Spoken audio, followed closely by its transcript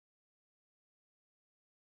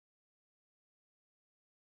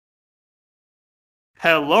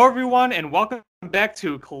Hello, everyone, and welcome back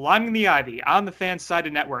to Climbing the Ivy on the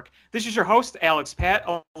Fansided Network. This is your host, Alex Pat,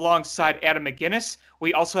 alongside Adam McGinnis.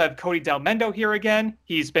 We also have Cody Del Mendo here again.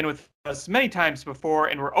 He's been with us many times before,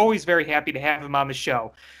 and we're always very happy to have him on the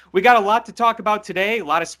show. We got a lot to talk about today, a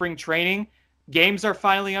lot of spring training. Games are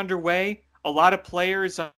finally underway. A lot of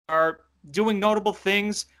players are doing notable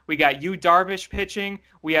things. We got Yu Darvish pitching.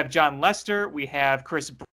 We have John Lester. We have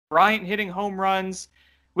Chris Bryant hitting home runs.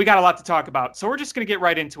 We got a lot to talk about, so we're just going to get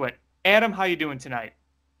right into it. Adam, how you doing tonight?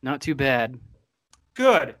 Not too bad.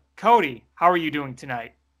 Good. Cody, how are you doing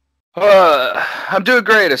tonight? I'm doing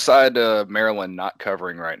great, aside Maryland not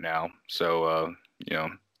covering right now. So,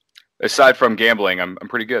 aside from gambling, I'm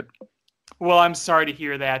pretty good. Well, I'm sorry to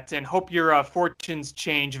hear that, and hope your fortunes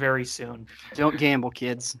change very soon. Don't gamble,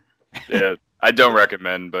 kids. Yeah, I don't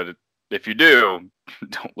recommend, but if you do,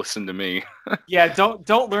 don't listen to me. Yeah,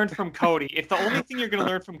 don't learn from Cody. If the only thing you're going to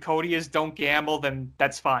learn from Cody is don't gamble, then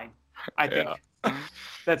that's fine. I think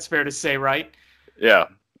that's fair to say, right? Yeah,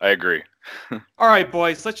 I agree. All right,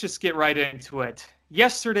 boys, let's just get right into it.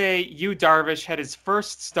 Yesterday, Yu Darvish had his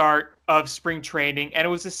first start of spring training, and it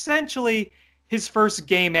was essentially his first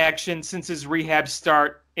game action since his rehab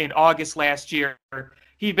start in August last year.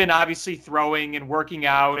 He'd been obviously throwing and working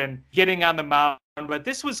out and getting on the mound, but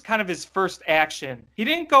this was kind of his first action. He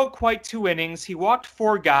didn't go quite 2 innings. He walked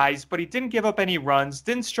 4 guys, but he didn't give up any runs,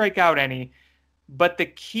 didn't strike out any. But the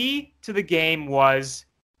key to the game was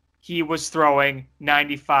he was throwing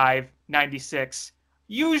 95, 96,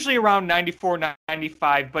 usually around 94,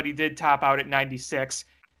 95, but he did top out at 96.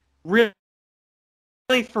 Really,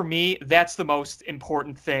 for me, that's the most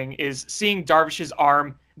important thing, is seeing Darvish's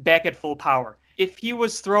arm back at full power. If he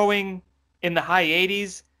was throwing in the high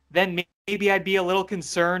 80s, then maybe I'd be a little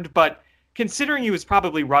concerned, but considering he was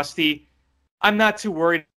probably rusty, I'm not too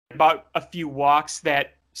worried about a few walks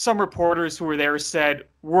that some reporters who were there said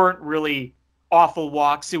weren't really awful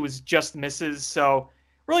walks. It was just misses, so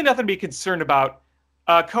really nothing to be concerned about.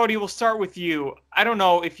 Cody, we'll start with you. I don't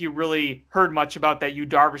know if you really heard much about that Yu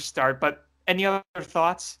Darvish start, but any other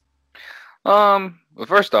thoughts? Well,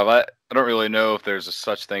 first off, I don't really know if there's a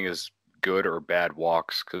such thing as good or bad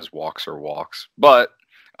walks, because walks are walks. But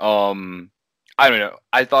I don't know.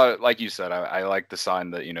 I thought, like you said, I like the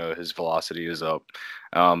sign that his velocity is up.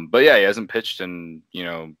 But yeah, he hasn't pitched in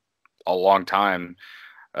a long time,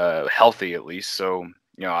 healthy at least. So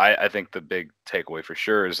I think the big takeaway for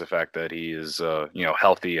sure is the fact that he is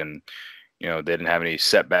healthy, and they didn't have any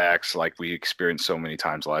setbacks like we experienced so many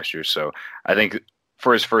times last year. So I think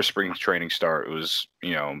for his first spring training start, it was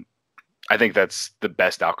I think that's the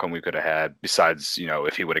best outcome we could have had, besides,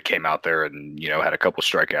 if he would have came out there and, had a couple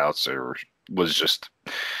strikeouts, or was just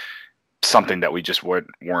something that we just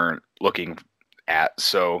weren't looking at.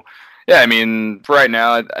 So, yeah, I mean, for right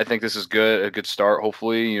now, I think this is good, a good start,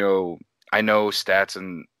 hopefully. I know stats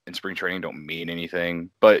in spring training don't mean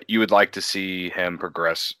anything, but you would like to see him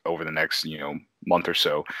progress over the next, month or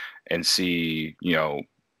so, and see,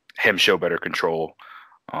 him show better control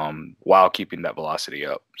while keeping that velocity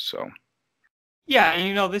up. So. Yeah,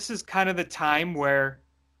 and this is kind of the time where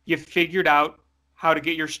you figured out how to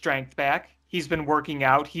get your strength back. He's been working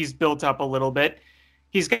out. He's built up a little bit.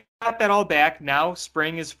 He's got that all back. Now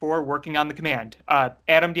spring is for working on the command.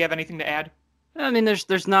 Adam, do you have anything to add? I mean,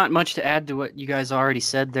 there's not much to add to what you guys already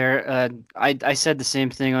said there. I said the same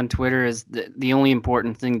thing on Twitter. Is the only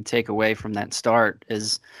important thing to take away from that start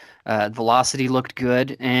is velocity looked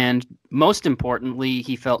good, and most importantly,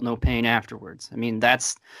 he felt no pain afterwards. I mean,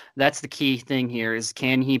 that's the key thing here, is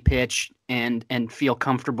can he pitch and feel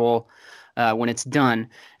comfortable when it's done?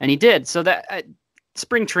 And he did. So that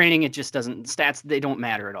spring training, it just doesn't, stats, they don't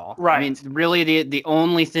matter at all. Right. I mean, really the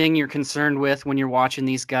only thing you're concerned with when you're watching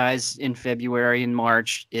these guys in February and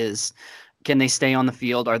March is, can they stay on the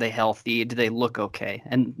field? Are they healthy? Do they look okay?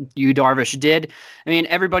 And Yu Darvish did. I mean,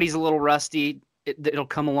 everybody's a little rusty. It'll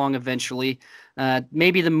come along eventually.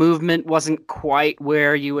 Maybe the movement wasn't quite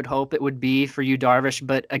where you would hope it would be for Yu Darvish,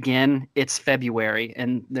 but again, it's February,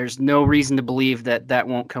 and there's no reason to believe that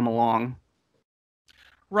won't come along.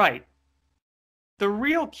 Right. The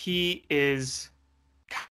real key is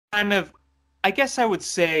kind of, I guess I would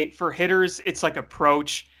say, for hitters, it's like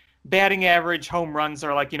approach. Batting average, home runs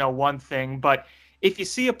are like, one thing, but if you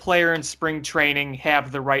see a player in spring training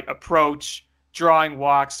have the right approach, drawing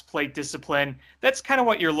walks, plate discipline, that's kind of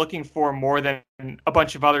what you're looking for more than a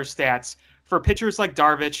bunch of other stats. For pitchers like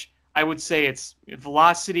Darvish, I would say it's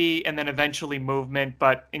velocity and then eventually movement,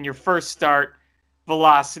 but in your first start,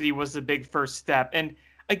 velocity was the big first step. And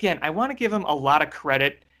again, I want to give him a lot of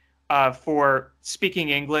credit for speaking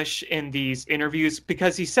English in these interviews,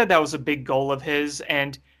 because he said that was a big goal of his.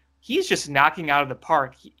 And he's just knocking out of the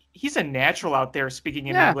park. He's a natural out there speaking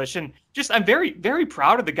in English, and just I'm very, very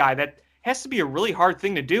proud of the guy. That has to be a really hard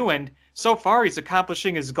thing to do, and so far he's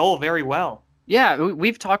accomplishing his goal very well. Yeah,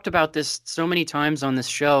 we've talked about this so many times on this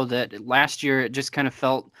show that last year it just kind of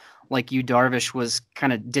felt like Yu Darvish was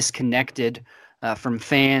kind of disconnected from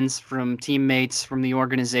fans, from teammates, from the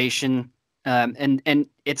organization, and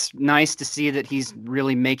it's nice to see that he's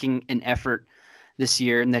really making an effort this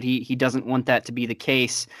year, and that he doesn't want that to be the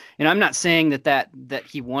case. And I'm not saying that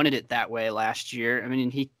he wanted it that way last year. I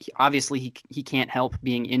mean, he obviously he can't help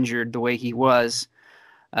being injured the way he was,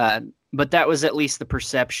 but that was at least the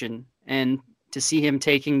perception. And to see him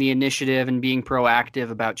taking the initiative and being proactive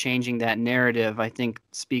about changing that narrative, I think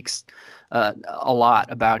speaks a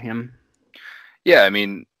lot about him. Yeah, I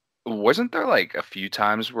mean, wasn't there like a few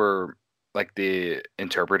times where like the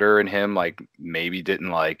interpreter and him like maybe didn't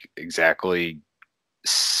like exactly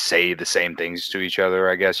say the same things to each other,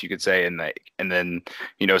 I guess you could say, and then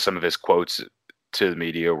some of his quotes to the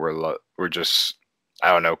media were just,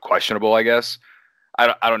 I don't know, questionable, I guess.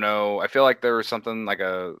 I don't know. I feel like there was something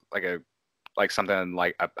something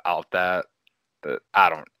like about that I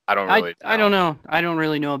don't really know. I don't know. I don't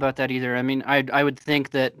really know about that either. I mean, I would think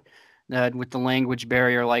that with the language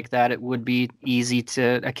barrier like that, it would be easy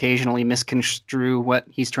to occasionally misconstrue what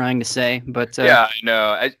he's trying to say. But yeah, I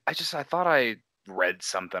know. I thought I read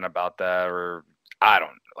something about that, or I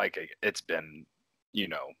don't like. It's been 8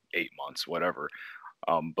 months, whatever.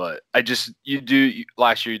 But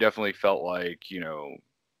last year you definitely felt like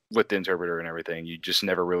with the interpreter and everything, you just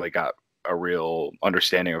never really got a real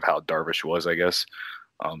understanding of how Darvish was, I guess.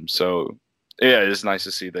 So yeah, it's nice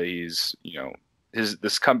to see that he's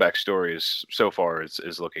this comeback story is so far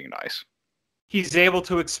is looking nice. He's able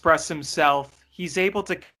to express himself. He's able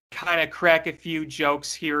to kind of crack a few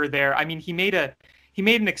jokes here or there. I mean, he made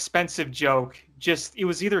an expensive joke. Just it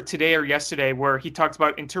was either today or yesterday where he talked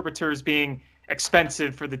about interpreters being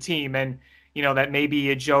expensive for the team, and that may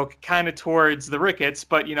be a joke kind of towards the Ricketts,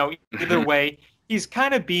 but either way, he's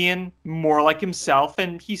kind of being more like himself.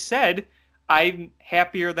 And he said, "I'm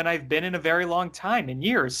happier than I've been in a very long time, in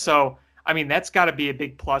years." So I mean, that's got to be a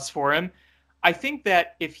big plus for him. I think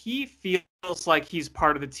that if he feels like he's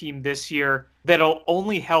part of the team this year, that'll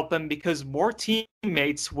only help him because more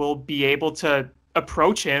teammates will be able to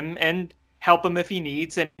approach him and help him if he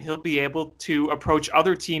needs, and he'll be able to approach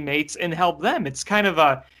other teammates and help them. It's kind of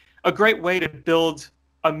a great way to build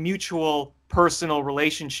a mutual personal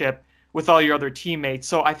relationship with all your other teammates.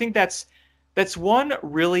 So I think that's one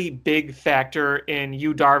really big factor in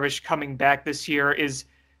Yu Darvish coming back this year, is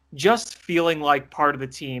just feeling like part of the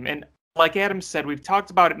team. And like Adam said, we've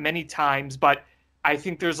talked about it many times, but I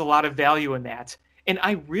think there's a lot of value in that. And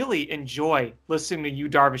I really enjoy listening to Yu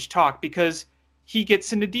Darvish talk because he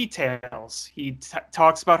gets into details. He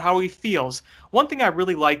talks about how he feels. One thing I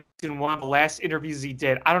really liked in one of the last interviews he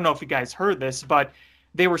did, I don't know if you guys heard this, but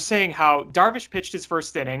they were saying how Darvish pitched his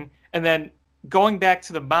first inning, and then going back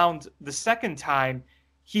to the mound the second time,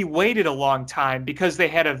 he waited a long time because they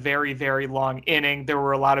had a very, very long inning. There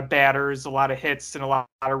were a lot of batters, a lot of hits, and a lot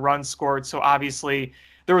of runs scored. So obviously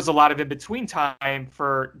there was a lot of in-between time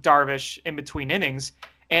for Darvish in between innings.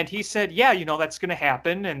 And he said, yeah, that's going to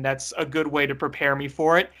happen, and that's a good way to prepare me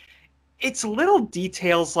for it. It's little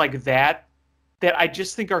details like that I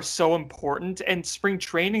just think are so important. And spring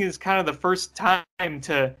training is kind of the first time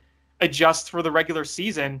to adjust for the regular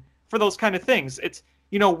season for those kind of things. It's,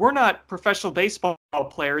 we're not professional baseball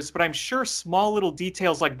players, but I'm sure small little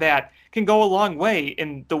details like that can go a long way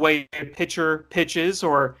in the way a pitcher pitches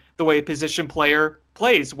or the way a position player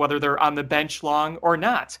plays, whether they're on the bench long or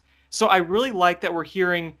not. So I really like that we're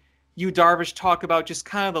hearing Yu Darvish talk about just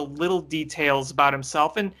kind of the little details about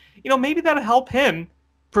himself. And, maybe that'll help him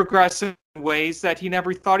progress in ways that he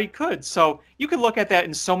never thought he could. So you can look at that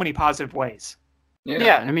in so many positive ways.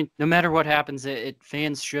 Yeah, I mean, no matter what happens,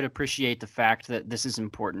 fans should appreciate the fact that this is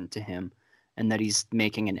important to him and that he's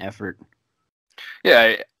making an effort.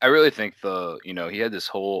 Yeah, I really think he had this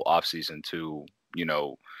whole offseason to,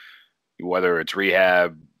 whether it's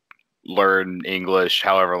rehab, learn English,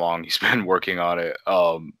 however long he's been working on it.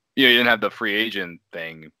 He didn't have the free agent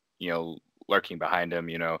thing, lurking behind him,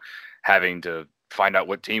 having to find out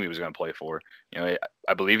what team he was going to play for.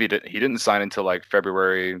 I believe he didn't sign until like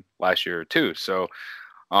February last year too. So,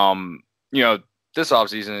 this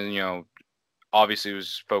offseason, obviously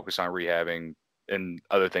was focused on rehabbing and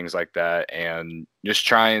other things like that, and just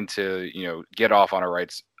trying to, get off on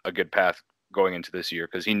a good path going into this year,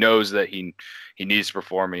 because he knows that he needs to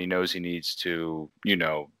perform, and he knows he needs to,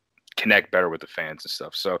 connect better with the fans and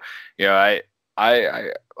stuff. So, I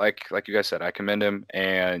like you guys said, I commend him,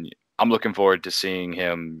 and I'm looking forward to seeing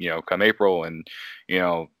him, come April, and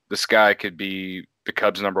this guy could be the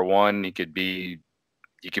Cubs number one. He could be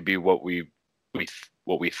what we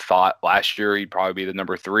thought last year. He'd probably be the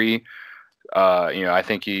number three. I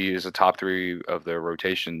think he is a top three of the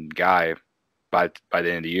rotation guy by the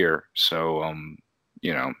end of the year. So,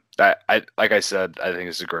 that like I said, I think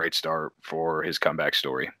it's a great start for his comeback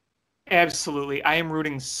story. Absolutely. I am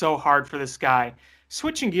rooting so hard for this guy.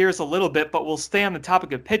 Switching gears a little bit, but we'll stay on the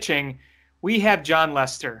topic of pitching. We have Jon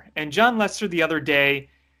Lester. And Jon Lester the other day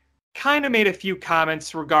kind of made a few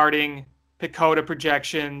comments regarding PECOTA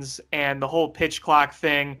projections and the whole pitch clock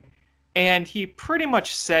thing. And he pretty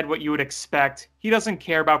much said what you would expect. He doesn't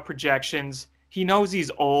care about projections. He knows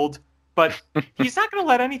he's old, but he's not going to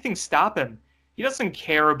let anything stop him. He doesn't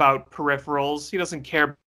care about peripherals. He doesn't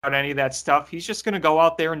care about any of that stuff. He's just going to go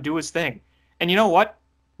out there and do his thing. And you know what?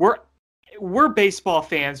 We're baseball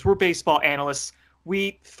fans. We're baseball analysts.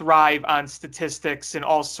 We thrive on statistics and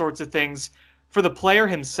all sorts of things. For the player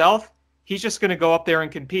himself, he's just going to go up there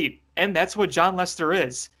and compete. And that's what Jon Lester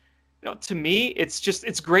is. To me,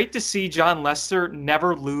 it's great to see Jon Lester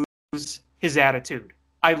never lose his attitude.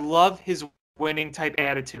 I love his winning type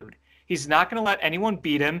attitude. He's not going to let anyone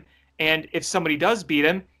beat him. And if somebody does beat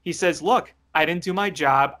him, he says, look, I didn't do my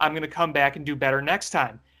job. I'm going to come back and do better next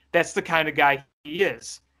time. That's the kind of guy he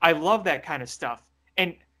is. I love that kind of stuff.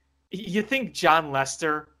 And you think Jon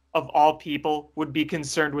Lester, of all people, would be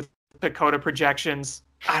concerned with PECOTA projections?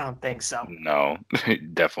 I don't think so. No,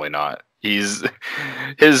 definitely not. His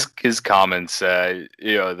comments, they're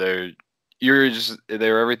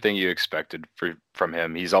everything you expected from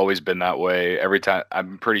him. He's always been that way. Every time,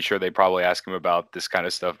 I'm pretty sure they probably ask him about this kind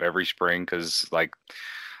of stuff every spring because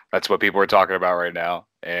that's what people are talking about right now.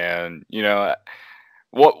 And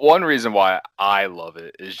one reason why I love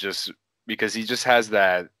it is just because he just has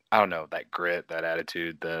that, I don't know, that grit, that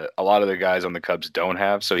attitude that a lot of the guys on the Cubs don't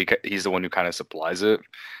have. So he's the one who kind of supplies it.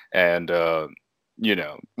 And as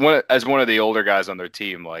one of the older guys on their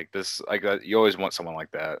team, you always want someone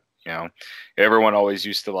like that. Everyone always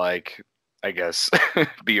used to I guess,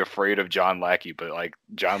 be afraid of John Lackey, but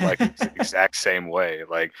John Lackey's the exact same way.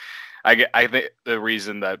 I think the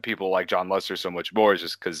reason that people like Jon Lester so much more is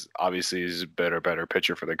just because obviously he's a better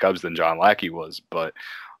pitcher for the Cubs than John Lackey was. But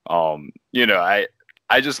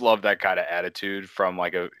I just love that kind of attitude from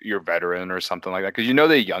your veteran or something like that, because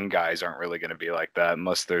the young guys aren't really going to be like that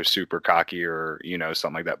unless they're super cocky or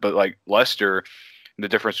something like that. But Lester, the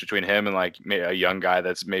difference between him and a young guy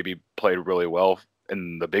that's maybe played really well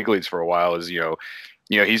in the big leagues for a while is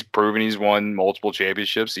he's proven he's won multiple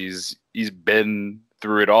championships. He's been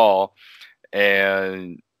through it all,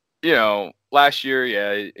 and last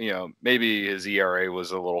year, maybe his ERA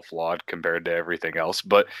was a little flawed compared to everything else,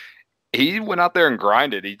 but he went out there and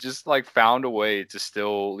grinded. He just found a way to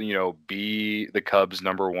still, be the Cubs'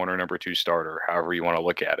 number one or number two starter, however you want to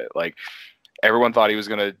look at it. Everyone thought he was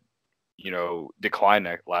going to, decline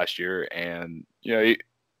last year, and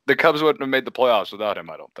the Cubs wouldn't have made the playoffs without him,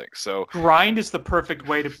 I don't think. So grind is the perfect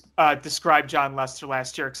way to describe Jon Lester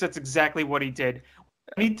last year, because that's exactly what he did.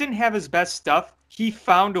 When he didn't have his best stuff, he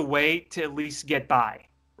found a way to at least get by.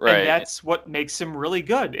 Right. And that's what makes him really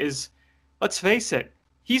good is, let's face it,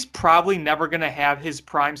 he's probably never going to have his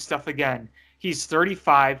prime stuff again. He's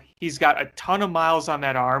 35. He's got a ton of miles on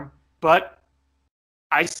that arm, but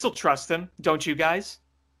I still trust him. Don't you guys?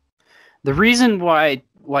 The reason why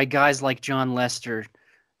guys like Jon Lester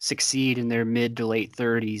succeed in their mid to late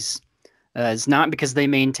 30s is not because they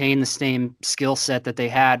maintain the same skill set that they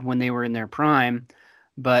had when they were in their prime,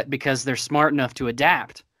 but because they're smart enough to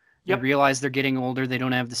adapt. Yep. They realize they're getting older, they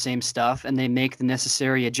don't have the same stuff, and they make the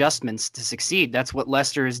necessary adjustments to succeed. That's what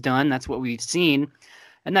Lester has done. That's what we've seen.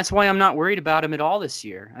 And that's why I'm not worried about him at all this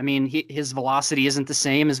year. I mean, his velocity isn't the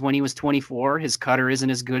same as when he was 24. His cutter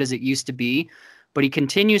isn't as good as it used to be, but he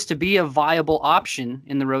continues to be a viable option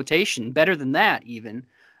in the rotation. Better than that, even.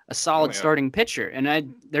 A solid starting pitcher.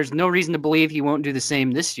 And there's no reason to believe he won't do the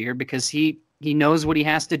same this year because he knows what he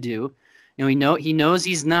has to do. He knows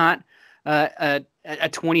he's not a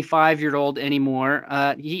 25-year-old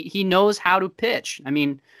anymore. He knows how to pitch. I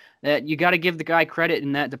mean, you got to give the guy credit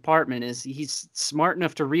in that department. Is he's smart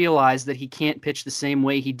enough to realize that he can't pitch the same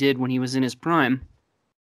way he did when he was in his prime.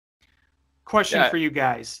 Question for you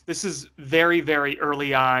guys. This is very, very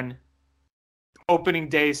early on. Opening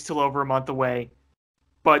day is still over a month away.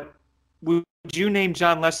 But would you name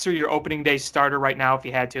Jon Lester your opening day starter right now if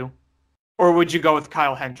you had to? Or would you go with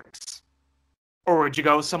Kyle Hendricks? Or would you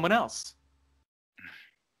go with someone else?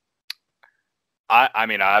 I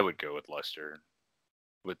mean, I would go with Lester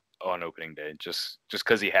on opening day, just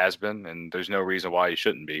because he has been, and there's no reason why he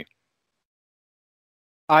shouldn't be.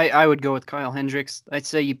 I would go with Kyle Hendricks. I'd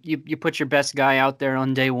say you put your best guy out there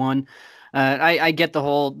on day one. I get the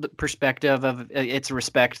whole perspective of it's a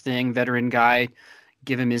respect thing, veteran guy,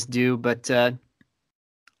 give him his due. But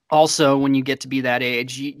also, when you get to be that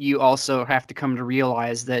age, you also have to come to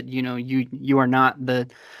realize that you are not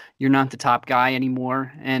you're not the top guy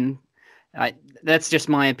anymore. And that's just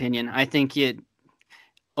my opinion. I think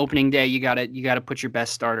opening day you gotta put your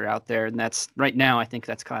best starter out there, and that's right now. I think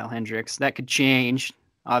that's Kyle Hendricks. That could change,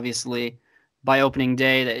 obviously, by opening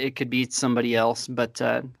day. That it could be somebody else, but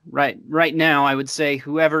right now, I would say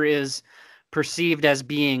whoever is perceived as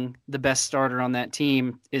being the best starter on that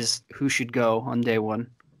team is who should go on day one.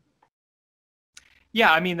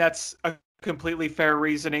 Yeah, I mean, that's a completely fair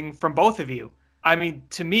reasoning from both of you. I mean,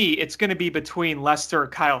 to me, it's going to be between Lester or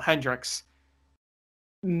Kyle Hendricks.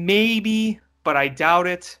 Maybe, but I doubt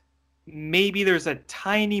it. Maybe there's a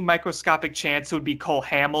tiny microscopic chance it would be Cole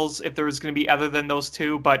Hamels if there was going to be other than those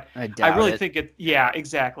two, but I really think yeah,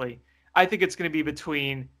 exactly. I think it's going to be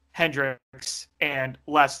between Hendricks and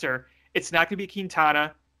Lester. It's not going to be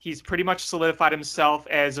Quintana. He's pretty much solidified himself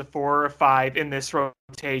as a 4 or a 5 in this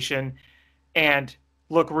rotation. And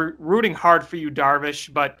look, we're rooting hard for you,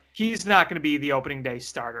 Darvish, but he's not going to be the opening day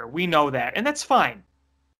starter. We know that, and that's fine.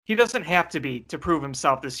 He doesn't have to be to prove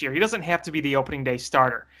himself this year. He doesn't have to be the opening day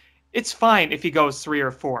starter. It's fine if he goes 3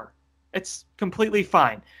 or 4. It's completely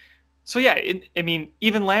fine. So, yeah, I mean,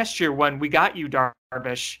 even last year when we got you,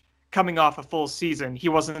 Darvish, coming off a full season, he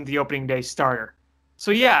wasn't the opening day starter.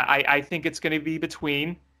 So, yeah, I think it's going to be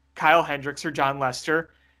between Kyle Hendricks or Jon Lester.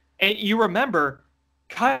 And you remember,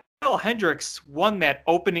 Kyle Hendricks won that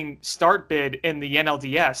opening start bid in the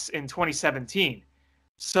NLDS in 2017.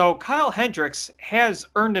 So Kyle Hendricks has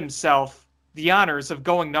earned himself the honors of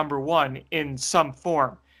going number 1 in some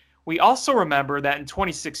form. We also remember that in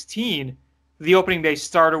 2016, the opening day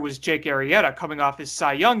starter was Jake Arrieta coming off his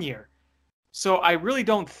Cy Young year. So I really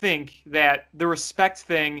don't think that the respect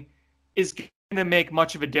thing is going to make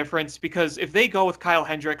much of a difference, because if they go with Kyle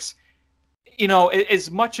Hendricks,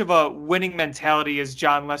 as much of a winning mentality as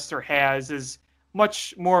Jon Lester has, as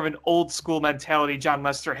much more of an old school mentality Jon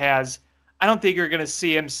Lester has, I don't think you're going to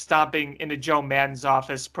see him stomping into Joe Maddon's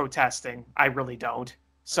office protesting. I really don't.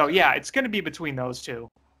 So, yeah, it's going to be between those two.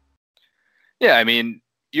 Yeah, I mean,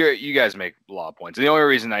 you guys make a lot of points. And the only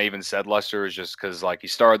reason I even said Lester is just because, he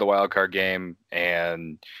started the wild card game.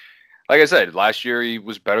 And like I said, last year he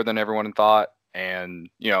was better than everyone thought. And,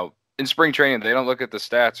 in spring training, they don't look at the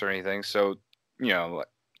stats or anything. So,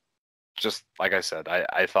 just like I said,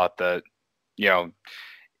 I thought that,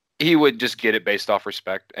 he would just get it based off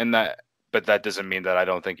respect. But that doesn't mean that I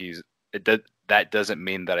don't think that doesn't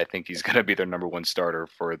mean that I think he's going to be their number 1 starter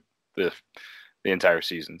for the entire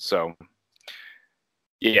season. So,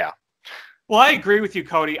 yeah. Well, I agree with you,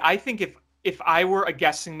 Cody. I think if I were a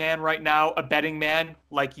guessing man right now, a betting man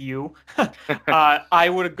like you, I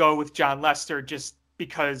would go with Jon Lester just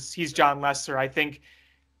because he's Jon Lester. I think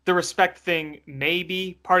the respect thing may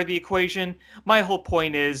be part of the equation. My whole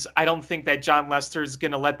point is I don't think that Jon Lester is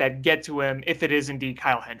going to let that get to him if it is indeed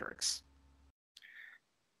Kyle Hendricks.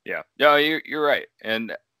 Yeah, no, you're right.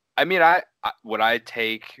 And I mean, would I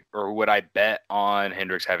take or would I bet on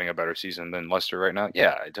Hendricks having a better season than Lester right now?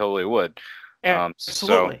 Yeah, I totally would.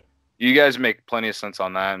 Absolutely. So you guys make plenty of sense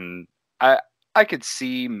on that, and I could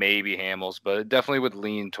see maybe Hamels, but it definitely would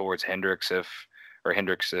lean towards Hendricks if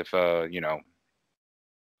if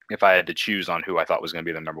I had to choose on who I thought was going to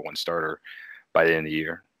be the number 1 starter by the end of the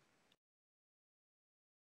year.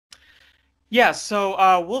 Yeah,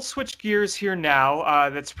 so we'll switch gears here now.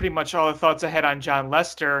 That's pretty much all the thoughts I had on Jon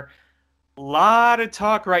Lester. A lot of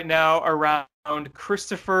talk right now around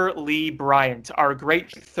Christopher Lee Bryant, our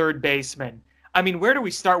great third baseman. I mean, where do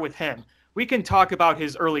we start with him? We can talk about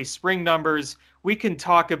his early spring numbers. We can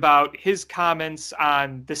talk about his comments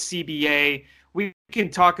on the CBA. We can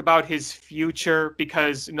talk about his future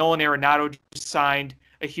because Nolan Arenado just signed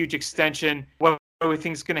a huge extension. What we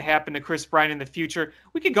think is going to happen to Chris Bryant in the future.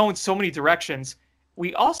 We could go in so many directions.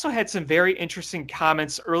 We also had some very interesting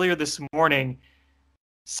comments earlier this morning.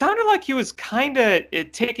 Sounded like he was kind of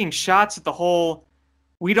taking shots at the whole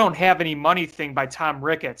 "we don't have any money" thing by Tom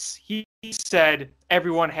Ricketts. He said,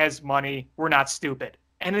 "Everyone has money. We're not stupid."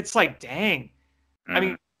 And it's like, dang. I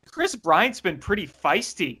mean, Chris Bryant's been pretty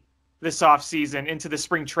feisty this offseason into the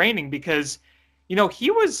spring training because,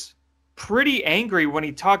 he was pretty angry when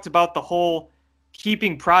he talked about the whole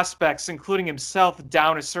keeping prospects, including himself,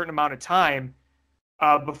 down a certain amount of time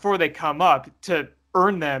before they come up to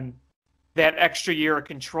earn them that extra year of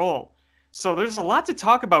control. So there's a lot to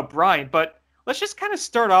talk about Bryant, but let's just kind of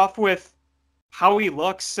start off with how he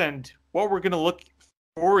looks and what we're going to look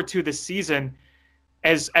forward to this season.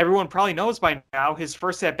 as everyone probably knows by now, his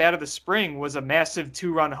first at bat of the spring was a massive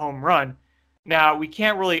 2-run home run. Now, we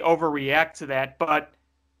can't really overreact to that, but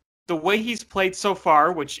the way he's played so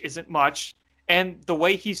far, which isn't much, and the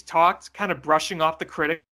way he's talked, kind of brushing off the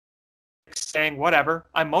critics, saying, whatever,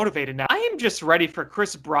 I'm motivated now. I am just ready for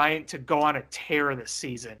Kris Bryant to go on a tear this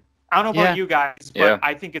season. I don't know about you guys, but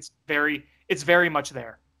I think it's very much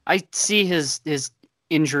there. I see his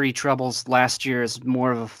injury troubles last year as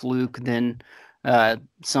more of a fluke than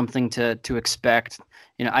something to expect.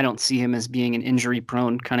 I don't see him as being an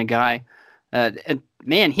injury-prone kind of guy. And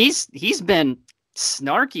man, he's been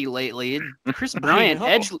snarky lately. Kris Bryant,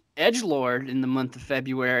 edgelord in the month of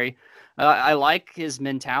February. I like his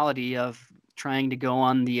mentality of trying to go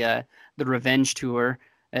on the revenge tour,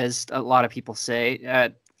 as a lot of people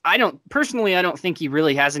say. I don't think he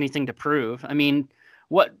really has anything to prove. I mean,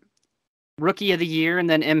 what rookie of the year and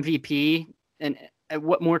then MVP, and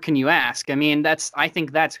what more can you ask? I mean, I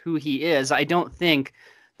think that's who he is. I don't think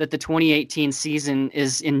that the 2018 season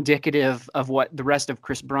is indicative of what the rest of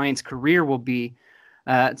Kris Bryant's career will be.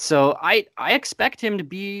 So I expect him to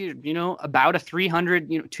be, about a 300,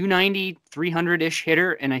 290, 300-ish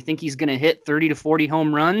hitter, and I think he's going to hit 30 to 40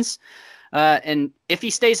 home runs. And if he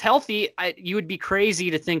stays healthy, you would be crazy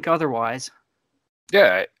to think otherwise.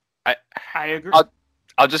 Yeah, I agree.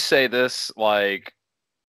 I'll just say this, like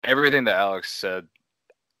everything that Alex said,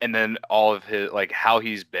 and then all of his, like how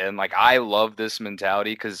he's been, like I love this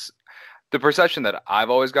mentality because the perception that I've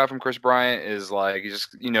always got from Kris Bryant is like he's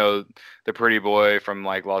just, the pretty boy from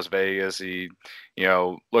like Las Vegas. He,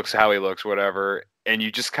 looks how he looks, whatever. And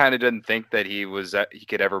you just kind of didn't think that he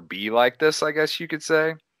could ever be like this, I guess you could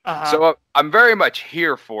say. Uh-huh. So I'm very much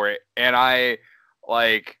here for it, and I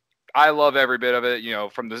love every bit of it.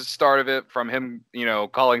 From the start of it, from him,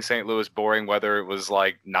 calling St. Louis boring, whether it was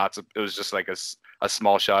like it was just like a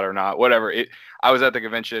small shot or not, whatever. I was at the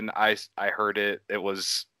convention. I heard it. It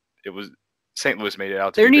was St. Louis made it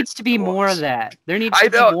out. There needs to be more of that. There needs to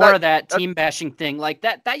be more of that team bashing thing. Like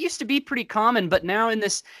that used to be pretty common, but now in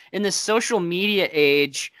this social media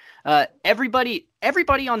age, everybody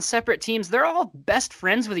on separate teams, they're all best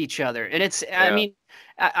friends with each other, and it's. Yeah. I mean,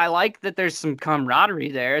 I like that there's some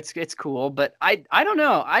camaraderie there. It's cool, but I don't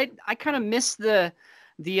know. I kind of miss the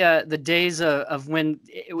days of when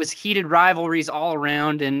it was heated rivalries all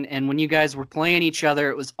around, and when you guys were playing each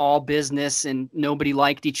other, it was all business and nobody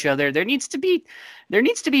liked each other. There needs to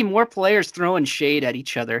be more players throwing shade at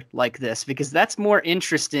each other like this, because that's more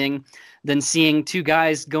interesting than seeing two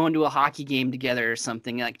guys going to a hockey game together or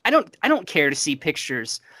something. Like I don't care to see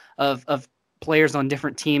pictures of players on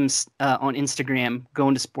different teams on Instagram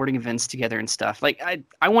going to sporting events together and stuff. Like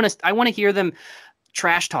I want to hear them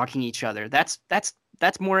trash talking each other. That's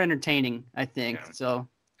more entertaining, I think. Yeah. So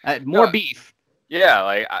more beef. Yeah,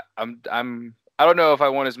 like I don't know if I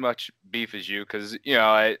want as much beef as you, because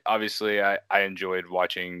I enjoyed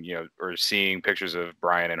watching or seeing pictures of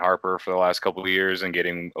Brian and Harper for the last couple of years and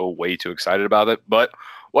getting way too excited about it. But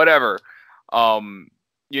whatever,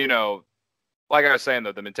 like I was saying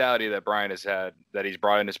though, the mentality that Brian has had, that he's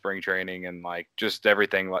brought into spring training, and like just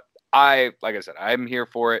everything. Like I said, I'm here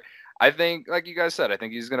for it. I think, like you guys said, I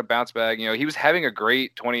think he's going to bounce back. He was having a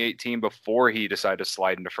great 2018 before he decided to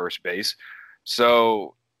slide into first base.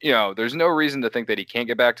 So, there's no reason to think that he can't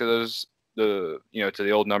get back to to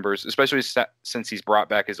the old numbers, especially since he's brought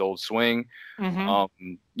back his old swing.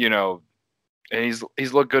 Mm-hmm. And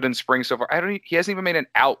he's looked good in spring so far. He hasn't even made an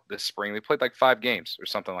out this spring. They played like 5 games or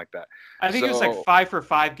something like that. I think it was like 5 for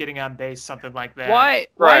 5 getting on base, something like that. Why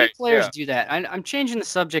do players do that? I'm changing the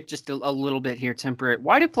subject just a little bit here, temporary.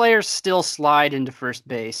 Why do players still slide into first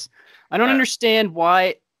base? I don't understand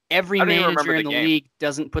why every manager in the league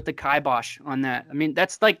doesn't put the kibosh on that. I mean,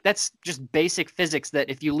 that's just basic physics, that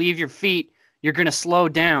if you leave your feet, you're going to slow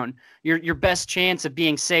down. Your best chance of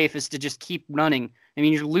being safe is to just keep running. I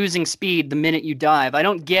mean, you're losing speed the minute you dive. I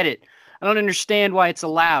don't get it. I don't understand why it's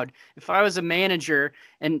allowed. If I was a manager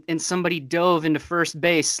and somebody dove into first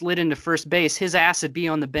base, slid into first base, his ass would be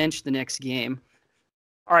on the bench the next game.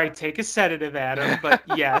 All right, take a sedative, Adam, but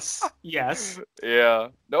yes. Yeah.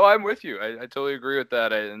 No, I'm with you. I totally agree with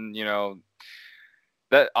that. And,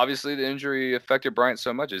 that obviously the injury affected Bryant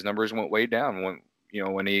so much. His numbers went way down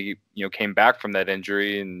when he came back from that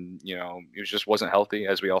injury, and he just wasn't healthy,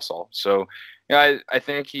 as we all saw. So I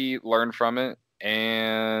think he learned from it,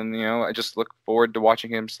 and I just look forward to watching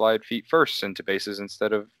him slide feet first into bases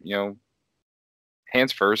instead of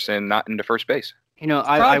hands first and not into first base.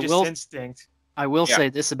 I will instinct. I will say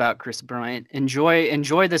this about Kris Bryant: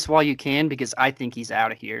 enjoy this while you can, because I think he's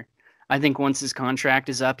out of here. I think once his contract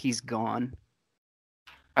is up, he's gone.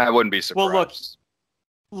 I wouldn't be surprised. Well,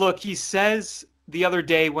 look, he says the other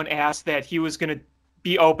day when asked that he was going to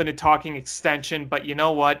be open to talking extension, but you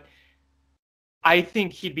know what? I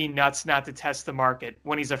think he'd be nuts not to test the market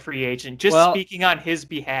when he's a free agent, just speaking on his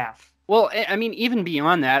behalf. Well, I mean, even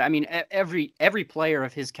beyond that, I mean, every player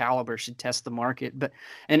of his caliber should test the market. But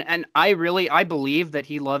and I believe that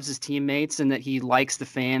he loves his teammates and that he likes the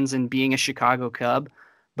fans and being a Chicago Cub.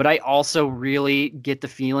 But I also really get the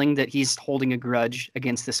feeling that he's holding a grudge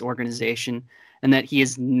against this organization and that he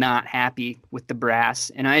is not happy with the brass.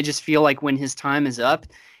 And I just feel like when his time is up,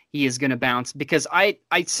 he is going to bounce, because I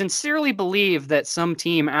sincerely believe that some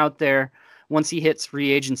team out there, once he hits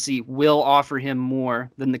free agency, will offer him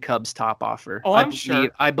more than the Cubs' top offer. Oh, I'm sure.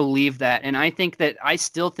 I believe that. And I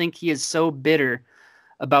still think he is so bitter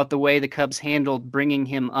about the way the Cubs handled bringing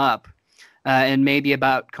him up and maybe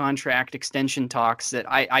about contract extension talks that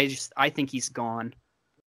I think he's gone.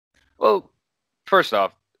 Well, first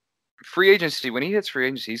off, free agency, when he hits free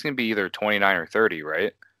agency, he's going to be either 29 or 30,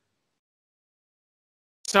 right?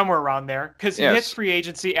 Somewhere around there, because he hits free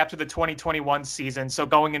agency after the 2021 season, so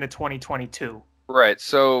going into 2022. Right,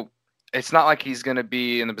 so it's not like he's going to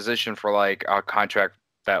be in the position for like a contract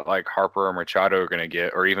that like Harper or Machado are going to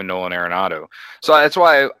get, or even Nolan Arenado. So that's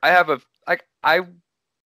why I have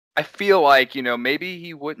I feel like, maybe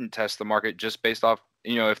he wouldn't test the market just based off,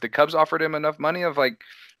 if the Cubs offered him enough money of like,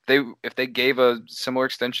 if they gave a similar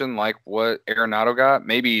extension like what Arenado got,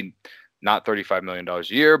 maybe not $35 million a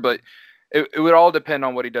year, but it would all depend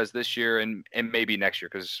on what he does this year and maybe next year,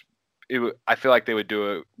 because I feel like they would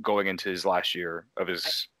do it going into his last year of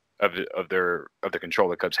the control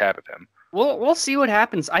the Cubs have of him. We'll see what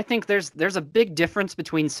happens. I think there's a big difference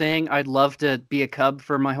between saying I'd love to be a Cub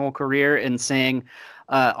for my whole career and saying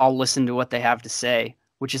I'll listen to what they have to say,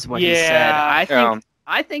 which is what he said.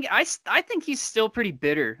 I think he's still pretty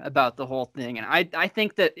bitter about the whole thing, and I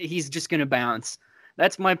think that he's just going to bounce.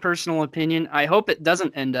 That's my personal opinion. I hope it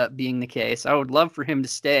doesn't end up being the case. I would love for him to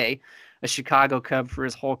stay a Chicago Cub for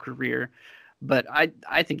his whole career, but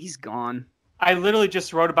I think he's gone. I literally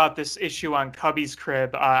just wrote about this issue on Cubby's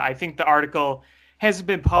Crib. I think the article hasn't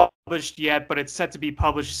been published yet, but it's set to be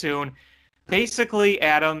published soon. Basically,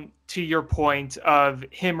 Adam, to your point of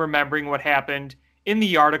him remembering what happened in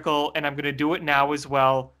the article, and I'm going to do it now as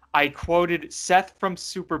well, I quoted Seth from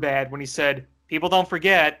Superbad when he said, "People don't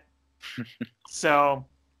forget." So,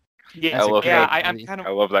 I love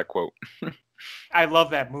that quote. I love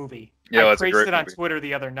that movie. Yeah, I praised it on Twitter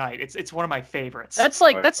the other night. It's one of my favorites. That's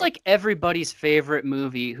like everybody's favorite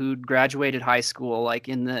movie who graduated high school like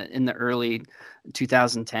in the early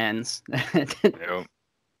 2010s.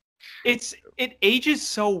 It ages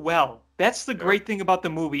so well. That's the great thing about the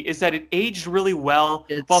movie, is that it aged really well,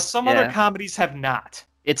 while some other comedies have not.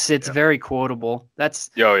 It's very quotable. That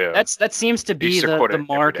seems to be the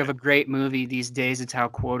mark of a great movie these days. It's how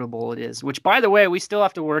quotable it is. Which, by the way, we still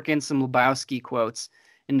have to work in some Lebowski quotes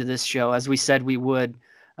into this show, as we said we would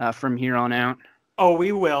from here on out. Oh,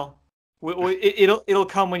 we will. It'll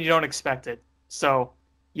come when you don't expect it. So,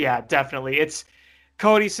 yeah, definitely. It's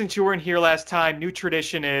Cody. Since you weren't here last time, new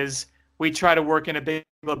tradition is we try to work in a big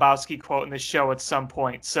Lebowski quote in the show at some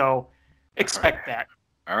point. So, expect that.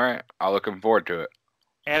 All right, I'm looking forward to it.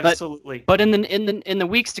 Absolutely. But in the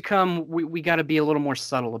weeks to come, we got to be a little more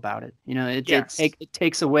subtle about it. It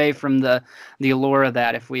takes away from the allure of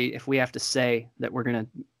that if we have to say that we're gonna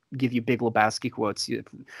give you big Lebowski quotes.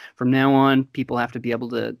 From now on, people have to be able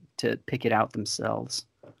to pick it out themselves.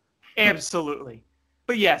 Absolutely.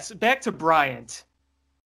 But yes, back to Bryant.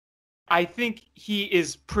 I think he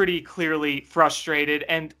is pretty clearly frustrated.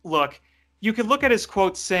 And look, you could look at his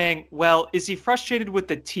quote saying, well, is he frustrated with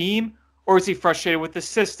the team? Or is he frustrated with the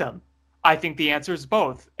system? I think the answer is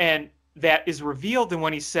both. And that is revealed in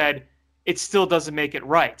when he said, it still doesn't make it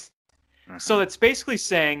right. Mm-hmm. So that's basically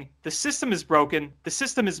saying the system is broken. The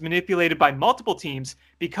system is manipulated by multiple teams,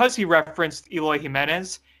 because he referenced Eloy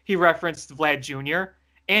Jimenez, he referenced Vlad Jr.,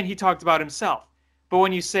 and he talked about himself. But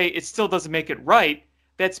when you say it still doesn't make it right,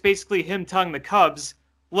 that's basically him telling the Cubs,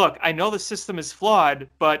 look, I know the system is flawed,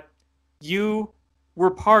 but you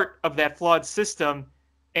were part of that flawed system.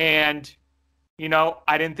 And,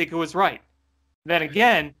 I didn't think it was right. Then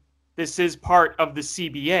again, this is part of the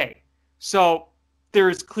CBA. So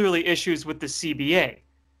there's clearly issues with the CBA.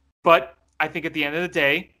 But I think at the end of the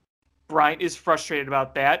day, Bryant is frustrated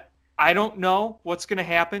about that. I don't know what's going to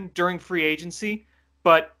happen during free agency,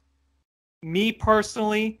 but me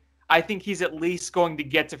personally, I think he's at least going to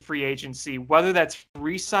get to free agency. Whether that's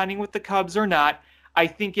re-signing with the Cubs or not, I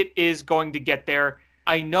think it is going to get there.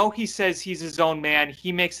 I know he says he's his own man.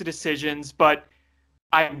 He makes the decisions, but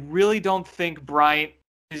I really don't think Bryant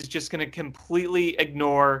is just going to completely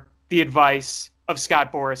ignore the advice of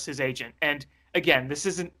Scott Boras, his agent. And again, this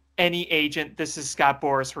isn't any agent. This is Scott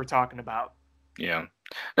Boras we're talking about. Yeah.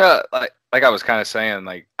 No, like I was kind of saying,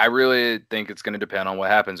 like I really think it's going to depend on what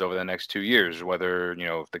happens over the next 2 years. Whether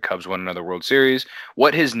if the Cubs win another World Series,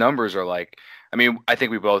 what his numbers are like. I mean, I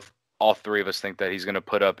think all three of us think that he's going to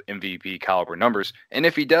put up MVP caliber numbers, and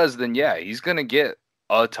if he does, then yeah, he's going to get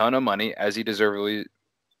a ton of money as he deservedly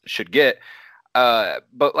should get.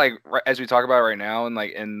 But like as we talk about right now, and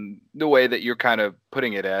like in the way that you're kind of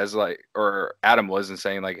putting it as like, or Adam was, and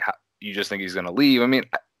saying like how, you just think he's going to leave. I mean,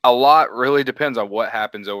 a lot really depends on what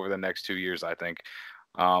happens over the next 2 years, I think.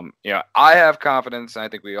 I have confidence, and I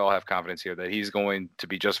think we all have confidence here that he's going to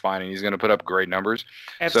be just fine and he's going to put up great numbers.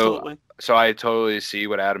 Absolutely. So I totally see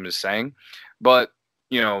what Adam is saying, but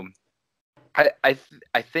I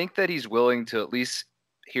think that he's willing to at least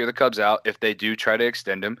hear the Cubs out if they do try to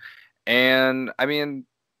extend him. And I mean,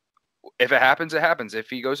 if it happens, it happens. If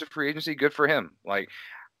he goes to free agency, good for him. Like,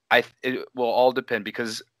 it will all depend,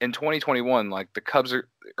 because in 2021, like the Cubs are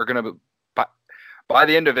going to, by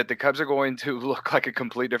the end of it, the Cubs are going to look like a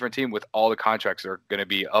complete different team with all the contracts that are going to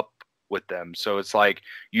be up with them. So it's like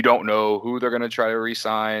you don't know who they're going to try to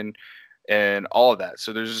re-sign and all of that.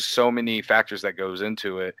 So there's just so many factors that goes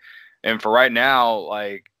into it. And for right now,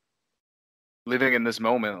 like living in this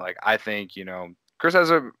moment, like I think Chris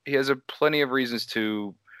has plenty of reasons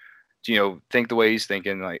to think the way he's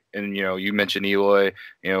thinking. Like, and you mentioned Eloy.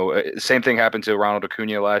 Same thing happened to Ronald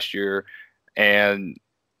Acuna last year, and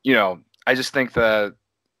I just think that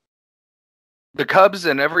the Cubs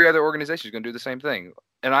and every other organization is going to do the same thing.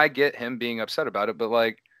 And I get him being upset about it, but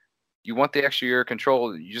like, you want the extra year of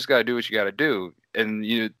control, you just got to do what you got to do. And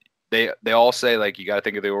they all say like you got to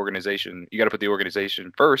think of the organization. You got to put the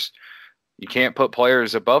organization first. You can't put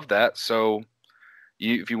players above that. So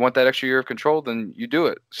if you want that extra year of control, then you do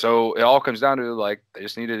it. So it all comes down to like they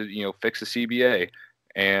just need to fix the CBA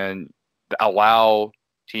and allow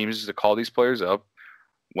teams to call these players up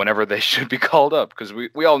whenever they should be called up, because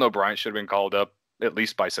we all know Bryant should have been called up at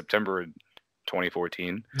least by September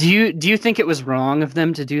 2014. Do you think it was wrong of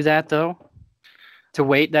them to do that though? To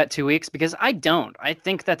wait that 2 weeks? Because I don't. I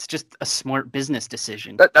think that's just a smart business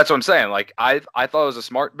decision. That's what I'm saying. Like I thought it was a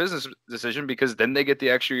smart business decision, because then they get the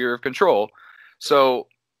extra year of control. So,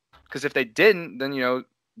 because if they didn't, then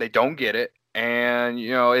they don't get it, and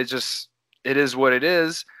it is what it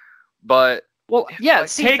is. But well, yeah, like,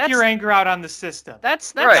 take your anger out on the system.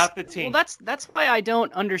 That's right. Not the team. Well, that's why I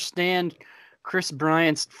don't understand Chris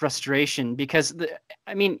Bryant's frustration, because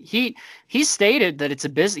he stated that it's a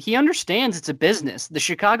business. He understands it's a business. The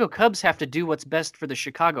Chicago Cubs have to do what's best for the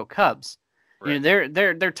Chicago Cubs. Right.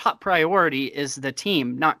 Their top priority is the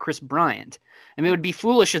team, not Chris Bryant. I mean, it would be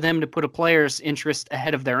foolish of them to put a player's interest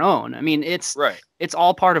ahead of their own. I mean, it's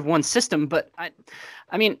all part of one system, but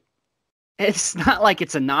I mean, it's not like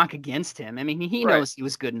it's a knock against him. I mean, he knows he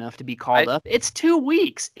was good enough to be called up. It's 2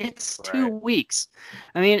 weeks. It's 2 weeks.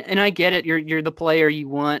 I mean, and I get it. You're the player. You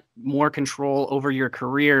want more control over your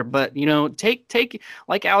career, but take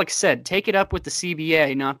like Alex said, take it up with the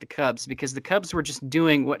CBA, not the Cubs, because the Cubs were just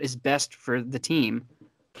doing what is best for the team.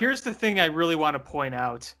 Here's the thing I really want to point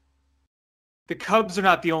out. The Cubs are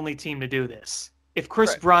not the only team to do this. If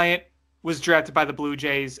Chris Bryant was drafted by the Blue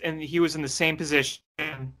Jays and he was in the same position,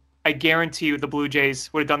 I guarantee you the Blue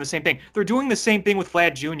Jays would have done the same thing. They're doing the same thing with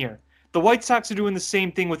Vlad Jr. The White Sox are doing the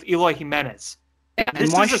same thing with Eloy Jimenez.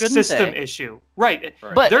 This is a system issue. Right.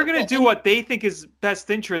 But they're going to do what they think is best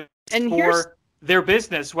interest for their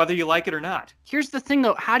business, whether you like it or not. Here's the thing,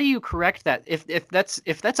 though. How do you correct that? If that's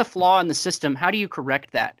a flaw in the system, how do you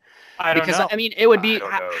correct that? I don't know. I mean, it would be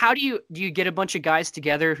how do you get a bunch of guys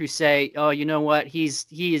together who say, oh, you know what, he's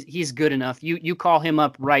good enough. You call him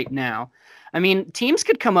up right now. I mean, teams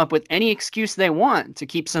could come up with any excuse they want to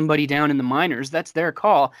keep somebody down in the minors. That's their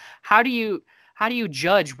call. How do you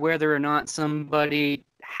judge whether or not somebody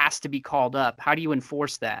has to be called up? How do you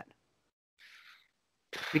enforce that?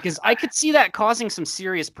 Because I could see that causing some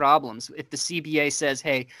serious problems if the CBA says,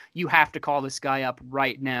 hey, you have to call this guy up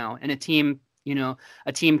right now, and a team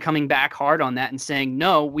coming back hard on that and saying,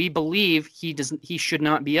 no, we believe he should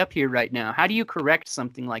not be up here right now. How do you correct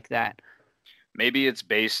something like that? Maybe it's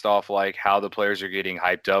based off like how the players are getting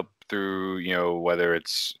hyped up through, whether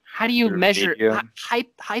it's how do you measure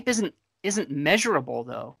hype isn't measurable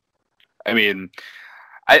though. I mean,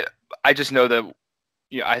 I just know that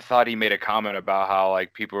I thought he made a comment about how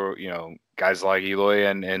like people, guys like Eloy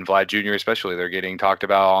and Vlad Jr. especially, they're getting talked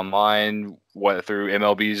about online through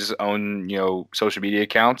MLB's own, social media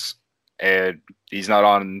accounts, and he's not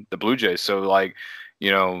on the Blue Jays. So like,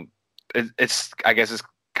 it's I guess it's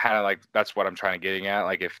kind of like that's what I'm trying to getting at.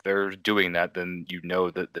 Like if they're doing that, then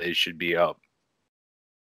that they should be up.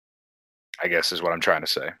 I guess is what I'm trying to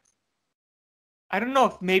say. I don't know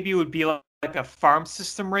if maybe it would be like a farm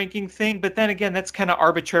system ranking thing, but then again, that's kind of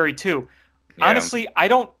arbitrary too. Yeah. Honestly, I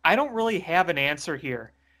don't really have an answer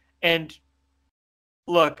here. And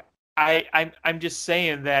look, I'm just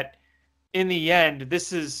saying that in the end,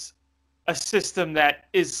 this is a system that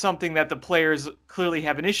is something that the players clearly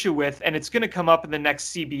have an issue with, and it's going to come up in the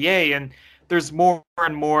next CBA, and there's more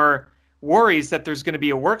and more worries that there's going to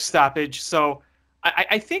be a work stoppage. So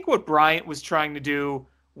I think what Bryant was trying to do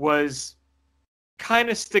was kind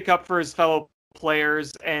of stick up for his fellow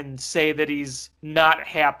players and say that he's not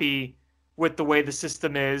happy with the way the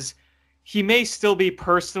system is. He may still be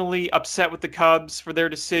personally upset with the Cubs for their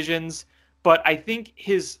decisions, but I think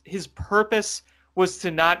his purpose was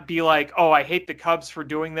to not be like, oh, I hate the Cubs for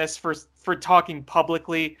doing this, for talking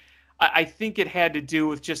publicly. I think it had to do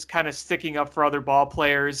with just kind of sticking up for other ball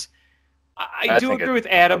players. I do agree with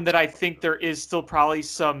Adam that I think there is still probably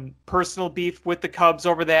some personal beef with the Cubs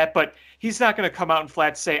over that, but he's not going to come out and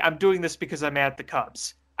flat say, I'm doing this because I'm at the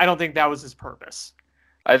Cubs. I don't think that was his purpose.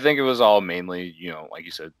 I think it was all mainly, like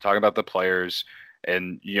you said, talking about the players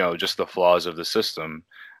and, just the flaws of the system.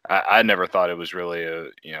 I never thought it was really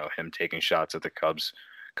him taking shots at the Cubs,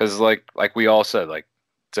 because like we all said, like,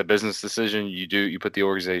 it's a business decision. You put the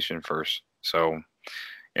organization first. So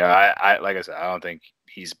I like I said, I don't think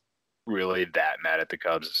he's really that mad at the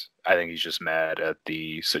Cubs. I think he's just mad at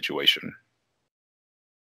the situation.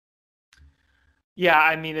 Yeah,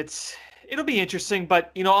 I mean, it'll be interesting,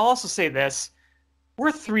 but I'll also say this: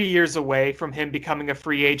 we're 3 years away from him becoming a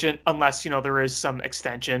free agent, unless there is some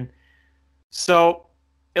extension. So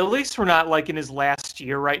at least we're not like in his last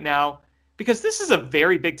year right now, because this is a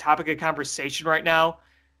very big topic of conversation right now.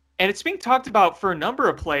 And it's being talked about for a number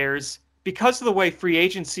of players because of the way free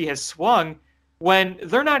agency has swung, when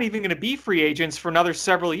they're not even going to be free agents for another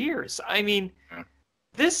several years. I mean,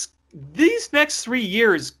 these next 3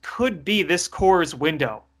 years could be this core's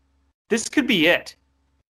window. This could be it.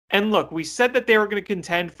 And look, we said that they were going to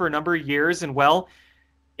contend for a number of years, and well,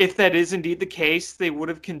 if that is indeed the case, they would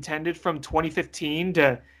have contended from 2015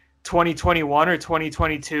 to 2021 or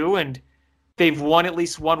 2022, and they've won at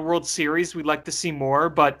least one World Series. We'd like to see more,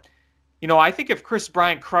 but I think if Kris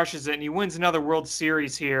Bryant crushes it and he wins another World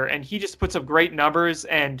Series here and he just puts up great numbers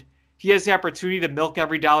and he has the opportunity to milk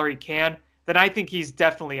every dollar he can, then I think he's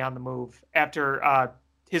definitely on the move after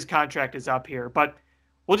his contract is up here. But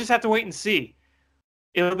we'll just have to wait and see.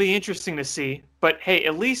 It'll be interesting to see. But hey,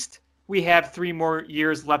 at least we have 3 more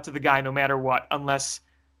years left of the guy no matter what, unless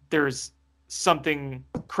there's something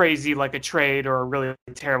crazy like a trade or a really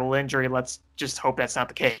terrible injury. Let's just hope that's not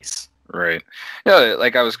the case. Right. Yeah,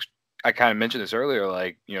 like I kind of mentioned this earlier,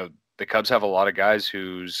 like, the Cubs have a lot of guys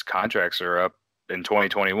whose contracts are up in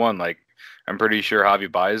 2021. Like, I'm pretty sure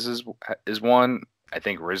Javi Baez is one. I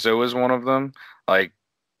think Rizzo is one of them. Like,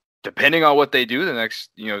 depending on what they do the next,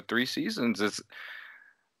 3 seasons,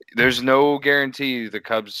 there's no guarantee the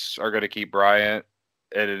Cubs are going to keep Bryant,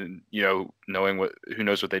 and, knowing who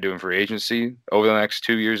knows what they do in free agency over the next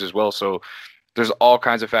 2 years as well. So there's all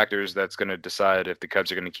kinds of factors that's going to decide if the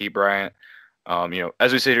Cubs are going to keep Bryant.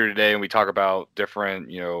 As we sit here today and we talk about different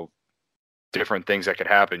things that could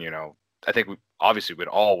happen, I think obviously we'd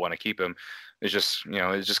all want to keep him. It's just,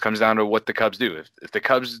 it just comes down to what the Cubs do. If the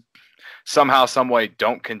Cubs somehow, some way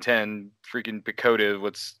don't contend, freaking PECOTA,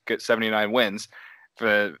 let's get 79 wins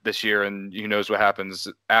for this year, and who knows what happens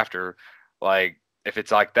after. Like, if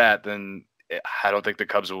it's like that, then I don't think the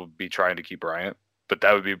Cubs will be trying to keep Bryant, but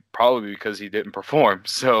that would be probably because he didn't perform.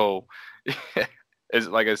 So it's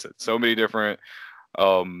like I said, so many different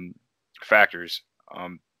factors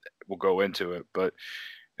will go into it. But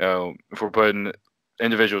if we're putting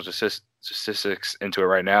individual statistics into it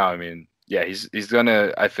right now, I mean, yeah, he's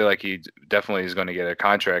gonna. I feel like he definitely is going to get a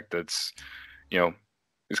contract that's,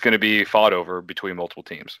 it's going to be fought over between multiple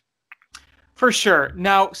teams. For sure.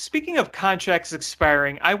 Now, speaking of contracts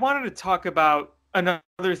expiring, I wanted to talk about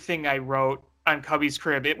another thing I wrote on Cubby's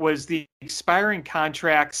Crib. It was the expiring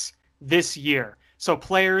contracts this year. So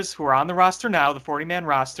players who are on the roster now, the 40-man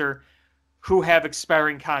roster, who have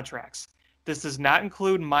expiring contracts. This does not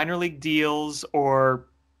include minor league deals or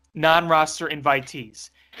non-roster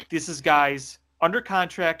invitees. This is guys under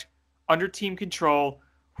contract, under team control,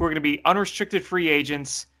 who are going to be unrestricted free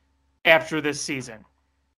agents after this season.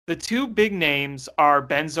 The 2 big names are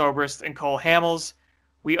Ben Zobrist and Cole Hamels.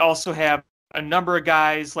 We also have a number of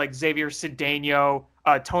guys like Xavier Cedeno,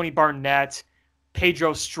 Tony Barnett,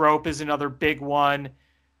 Pedro Strop is another big one.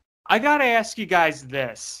 I got to ask you guys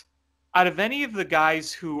this. Out of any of the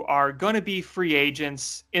guys who are going to be free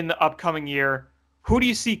agents in the upcoming year, who do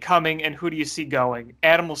you see coming and who do you see going?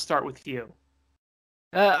 Adam, we'll start with you.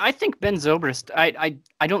 I think Ben Zobrist.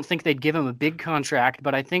 I don't think they'd give him a big contract,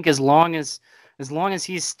 but I think as long as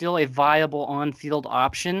he's still a viable on-field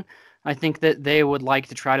option, I think that they would like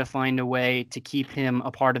to try to find a way to keep him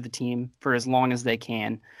a part of the team for as long as they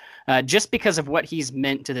can. Just because of what he's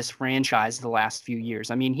meant to this franchise the last few years.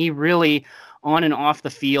 I mean, he really, on and off the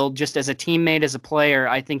field, just as a teammate, as a player,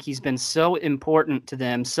 I think he's been so important to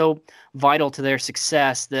them, so vital to their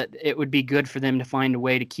success that it would be good for them to find a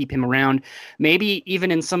way to keep him around. Maybe even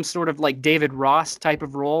in some sort of like David Ross type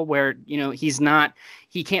of role where,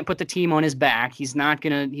 he can't put the team on his back. He's not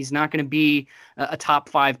gonna be a top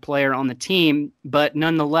 5 player on the team, but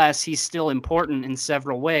nonetheless, he's still important in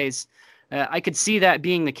several ways. I could see that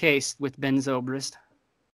being the case with Ben Zobrist.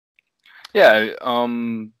 Yeah,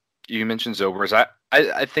 you mentioned Zobrist.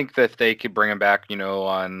 I think that if they could bring him back,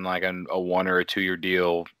 on like a 1 or a 2 year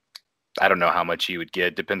deal. I don't know how much he would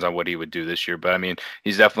get. Depends on what he would do this year. But I mean,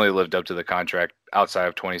 he's definitely lived up to the contract outside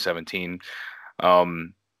of 2017.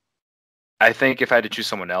 I think if I had to choose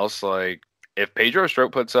someone else, like if Pedro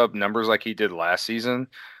Strop puts up numbers like he did last season,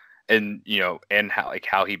 and and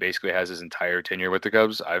how he basically has his entire tenure with the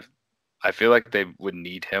Cubs, I feel like they would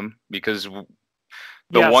need him because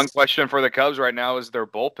the one question for the Cubs right now is their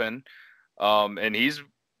bullpen, and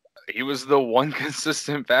he was the one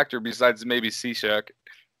consistent factor besides maybe Cishek.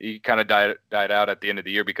 He kind of died out at the end of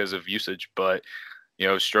the year because of usage, but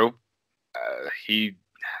Strop, he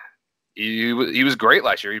was great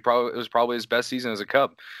last year. It was probably his best season as a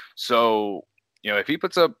Cub. So if he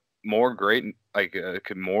puts up more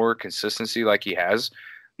more consistency like he has,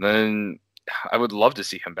 then I would love to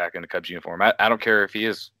see him back in the Cubs uniform. I don't care if he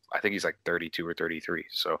is. I think he's like 32 or 33.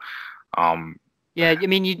 So, yeah, I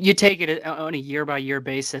mean, you take it on a year-by-year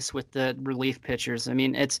basis with the relief pitchers. I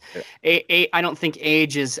mean, I don't think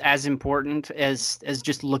age is as important as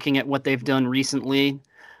just looking at what they've done recently.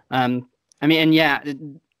 I mean, and yeah,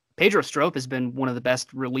 Pedro Strop has been one of the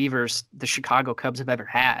best relievers the Chicago Cubs have ever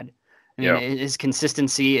had. I mean, his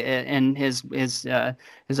consistency and his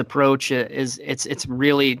approach it's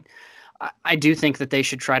really. I do think that they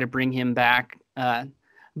should try to bring him back.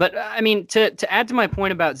 But I mean, to add to my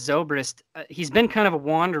point about Zobrist, he's been kind of a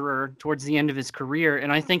wanderer towards the end of his career,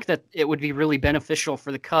 and I think that it would be really beneficial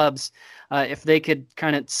for the Cubs if they could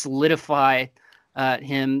kind of solidify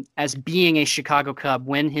him as being a Chicago Cub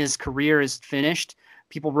when his career is finished.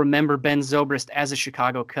 People remember Ben Zobrist as a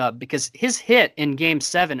Chicago Cub because his hit in Game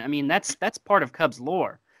 7. I mean, that's part of Cubs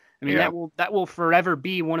lore. I mean, that will forever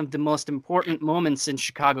be one of the most important moments in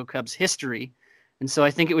Chicago Cubs history. And so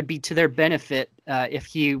I think it would be to their benefit if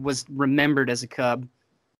he was remembered as a Cub.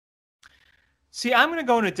 See, I'm going to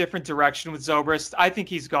go in a different direction with Zobrist. I think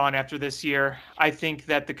he's gone after this year. I think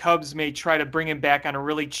that the Cubs may try to bring him back on a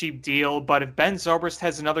really cheap deal, but if Ben Zobrist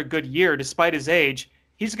has another good year, despite his age,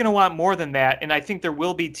 he's going to want more than that. And I think there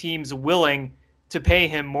will be teams willing to pay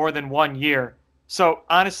him more than 1 year. So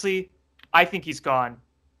honestly, I think he's gone.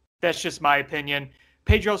 That's just my opinion.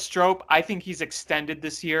 Pedro Strop, I think he's extended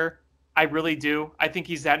this year. I really do. I think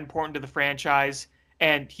he's that important to the franchise,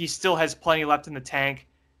 and he still has plenty left in the tank.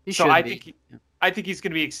 I think he's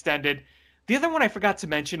going to be extended. The other one I forgot to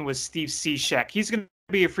mention was Steve Cishek. He's going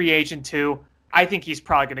to be a free agent too. I think he's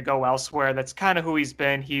probably going to go elsewhere. That's kind of who he's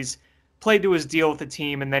been. He's played to his deal with the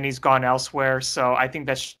team, and then he's gone elsewhere. So I think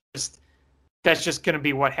that's just going to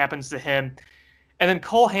be what happens to him. And then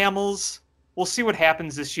Cole Hamels, we'll see what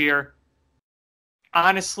happens this year.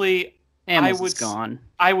 Honestly, gone.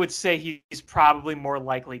 I would say he's probably more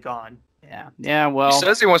likely gone. Yeah. Well, he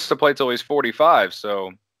says he wants to play till he's 45.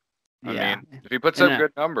 So, I mean, if he puts up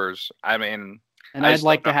good numbers, I mean, and I'd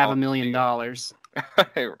like to have $1 million.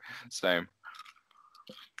 Same.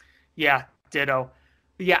 Yeah, ditto.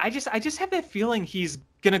 But yeah, I just have that feeling he's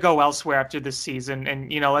gonna go elsewhere after this season,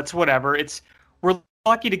 and it's whatever. We're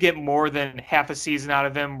lucky to get more than half a season out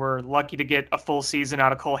of him. We're lucky to get a full season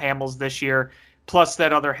out of Cole Hamels this year, plus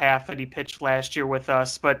that other half that he pitched last year with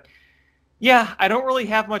us. But yeah, I don't really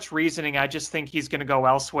have much reasoning. I just think he's going to go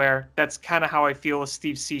elsewhere. That's kind of how I feel with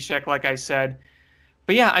Steve Cishek, like I said.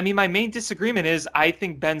 But yeah, I mean, my main disagreement is I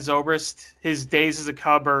think Ben Zobrist, his days as a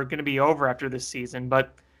Cub are going to be over after this season.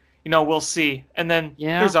 But, we'll see. And then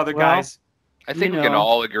there's other guys. I think we can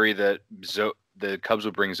all agree that the Cubs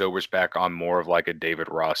would bring Zobrist back on more of like a David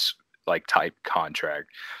Ross type contract.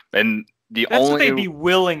 And that's what they'd be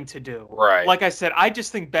willing to do. Right. Like I said, I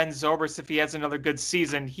just think Ben Zobrist, if he has another good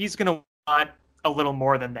season, he's going to want a little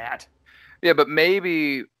more than that. Yeah, but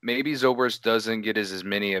maybe Zobrist doesn't get as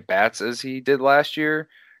many at bats as he did last year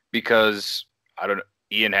because I don't know.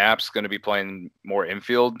 Ian Happ's going to be playing more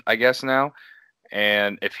infield, I guess now.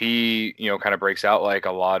 And if he, kind of breaks out like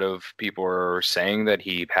a lot of people are saying that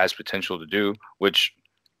he has potential to do, which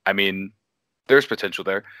I mean, there's potential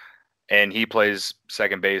there. And he plays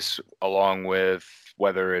second base along with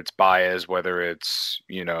whether it's Baez, whether it's,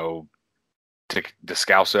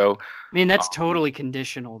 Descalso. I mean, that's totally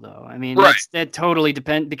conditional, though. I mean, Right. that totally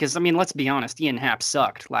depends because, I mean, let's be honest, Ian Happ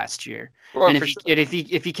sucked last year. Well, And for if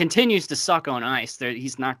he continues to suck on ice,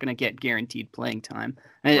 he's not going to get guaranteed playing time.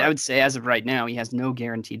 I Right. would say as of right now, he has no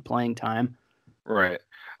guaranteed playing time. Right.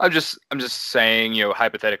 I'm just saying,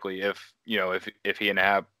 hypothetically, if he and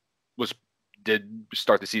Happ did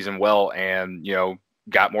start the season well and,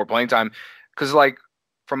 got more playing time, because like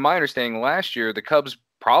from my understanding last year, the Cubs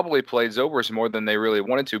probably played Zobrist more than they really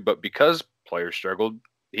wanted to, but because players struggled,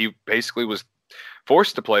 he basically was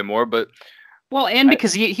forced to play more. But well, and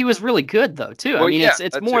because he was really good though too. Well, I mean, yeah,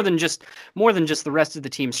 it's more than just the rest of the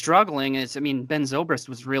team struggling. I mean, Ben Zobrist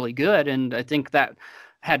was really good, and I think that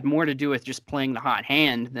had more to do with just playing the hot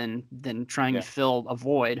hand than trying to fill a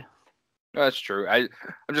void. That's true. I'm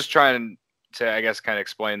just trying to, I guess, kind of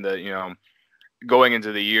explain that, going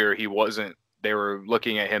into the year, they were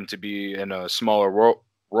looking at him to be in a smaller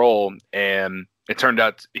role, and it turned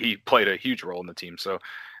out he played a huge role in the team. So,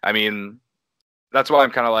 I mean, that's why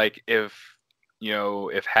I'm kind of like, if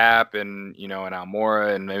Happ and, and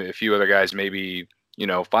Almora and maybe a few other guys maybe,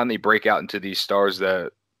 finally break out into these stars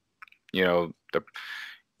that,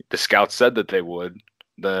 the scouts said that they would,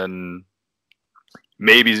 then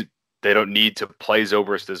maybe they don't need to play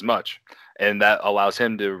Zobrist as much. And that allows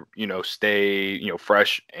him to, stay,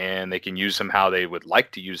 fresh, and they can use him how they would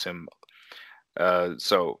like to use him.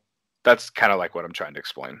 So that's kind of like what I'm trying to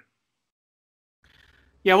explain.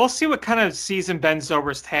 Yeah, we'll see what kind of season Ben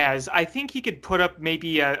Zobrist has. I think he could put up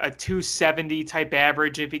maybe a 270 type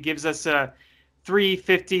average if he gives us a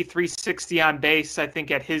 350, 360 on base. I think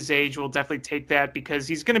at his age, we'll definitely take that because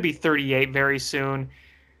he's going to be 38 very soon.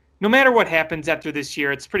 No matter what happens after this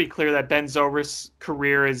year, it's pretty clear that Ben Zobrist's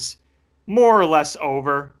career is more or less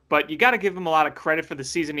over. But you got to give him a lot of credit for the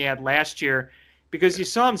season he had last year because you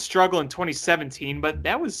saw him struggle in 2017, but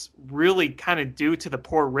that was really kind of due to the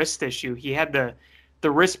poor wrist issue. He had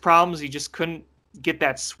the wrist problems. He just couldn't get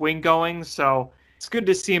that swing going. So it's good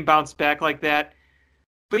to see him bounce back like that.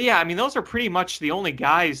 But yeah, I mean, those are pretty much the only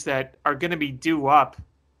guys that are going to be due up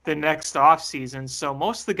the next offseason. So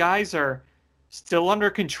most of the guys are still under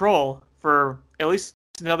control for at least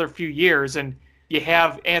another few years. And you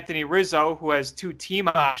have Anthony Rizzo, who has 2 team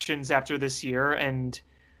options after this year. And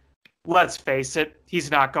let's face it, he's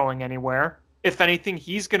not going anywhere. If anything,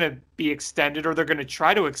 he's going to be extended, or they're going to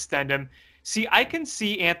try to extend him. See, I can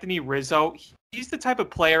see Anthony Rizzo. He's the type of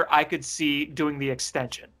player I could see doing the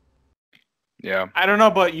extension. Yeah. I don't know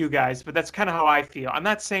about you guys, but that's kind of how I feel. I'm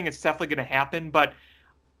not saying it's definitely going to happen, but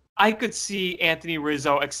I could see Anthony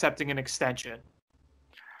Rizzo accepting an extension.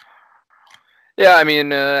 Yeah, I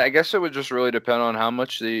mean, I guess it would just really depend on how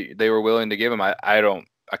much they were willing to give him. I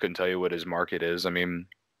couldn't tell you what his market is. I mean,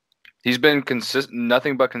 he's been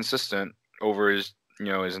nothing but consistent over his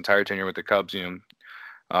entire tenure with the Cubs.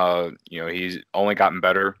 He's only gotten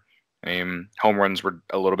better. I mean, home runs were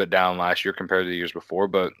a little bit down last year compared to the years before,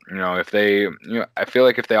 but if they, I feel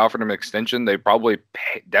like if they offered him an extension, they probably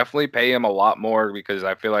definitely pay him a lot more, because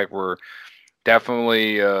I feel like we're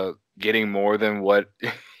definitely getting more than what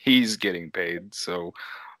he's getting paid. So,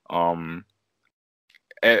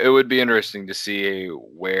 it would be interesting to see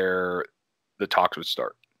where the talks would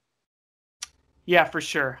start. Yeah, for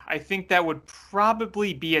sure. I think that would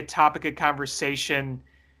probably be a topic of conversation,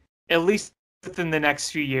 at least within the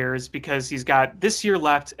next few years, because he's got this year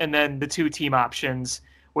left and then the 2 team options,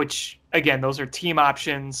 which, again, those are team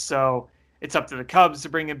options. So it's up to the Cubs to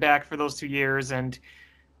bring him back for those 2 years. And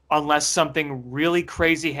unless something really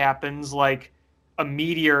crazy happens, like a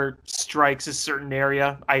meteor strikes a certain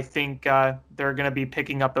area, I think they're going to be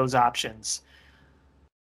picking up those options.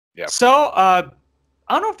 Yeah. So I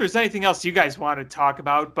don't know if there's anything else you guys want to talk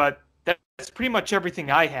about, but that's pretty much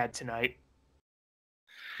everything I had tonight.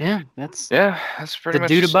 Yeah, that's pretty much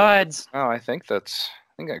the dude abides. Oh, I think that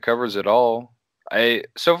covers it all.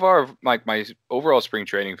 So far, like, my overall spring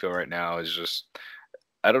training feel right now is just,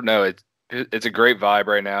 I don't know, it's a great vibe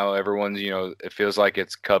right now. Everyone's, it feels like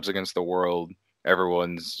it's Cubs against the world.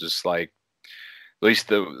 Everyone's just like, at least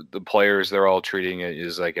the players, they're all treating it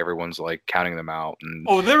as like everyone's like counting them out.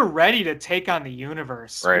 And they're ready to take on the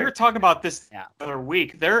universe. Right. We were talking about this the other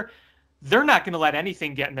week. They're not going to let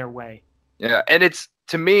anything get in their way. Yeah, and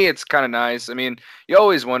to me, it's kind of nice. I mean, you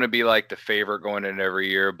always want to be like the favorite going in every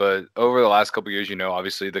year, but over the last couple of years,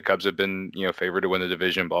 obviously the Cubs have been, favored to win the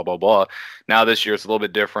division, blah, blah, blah. Now this year, it's a little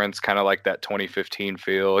bit different. It's kind of like that 2015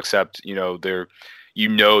 feel, except,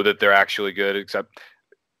 that they're actually good, except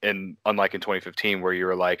and unlike in 2015 where you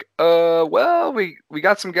were like, well, we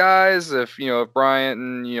got some guys. If if Bryant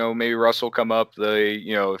and maybe Russell come up,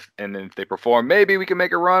 and if they perform, maybe we can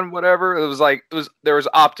make a run. Whatever. It was like there was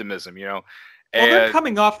optimism. Well, they're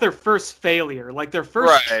coming off their first failure, like their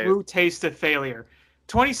first true taste of failure.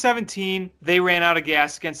 2017, they ran out of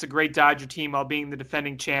gas against a great Dodger team while being the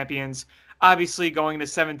defending champions. Obviously, going into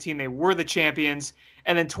 17, they were the champions.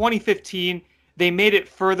 And then 2015, they made it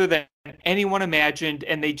further than anyone imagined,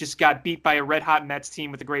 and they just got beat by a red-hot Mets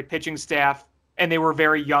team with a great pitching staff, and they were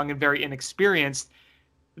very young and very inexperienced.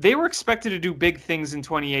 They were expected to do big things in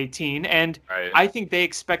 2018, and I think they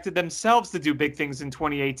expected themselves to do big things in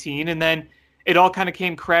 2018, and then it all kind of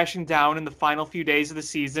came crashing down in the final few days of the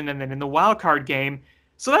season and then in the wild card game.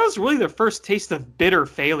 So that was really their first taste of bitter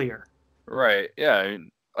failure. Right. Yeah.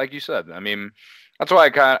 Like you said, I mean, that's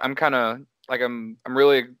why I'm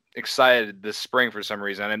really excited this spring for some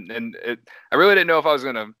reason. I really didn't know if I was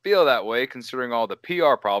going to feel that way considering all the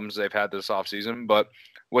PR problems they've had this offseason. But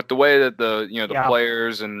with the way that the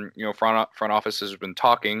players and, front offices have been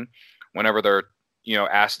talking whenever they're,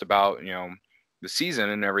 asked about, the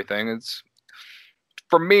season and everything, it's,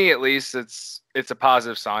 for me at least, it's a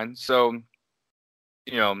positive sign. So,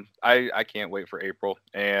 I can't wait for April.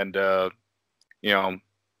 And,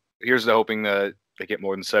 here's the hoping that they get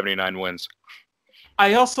more than 79 wins.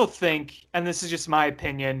 I also think, and this is just my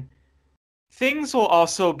opinion, things will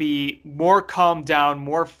also be more calmed down,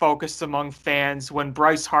 more focused among fans when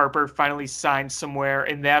Bryce Harper finally signs somewhere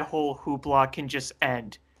and that whole hoopla can just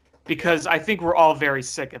end. Because I think we're all very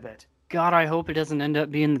sick of it. God, I hope it doesn't end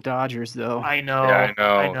up being the Dodgers, though. I know. Yeah,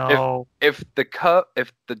 I know. If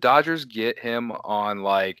the Dodgers get him on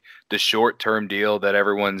like the short-term deal that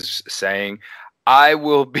everyone's saying, I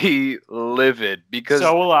will be livid because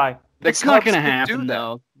so will I. It's not going to happen,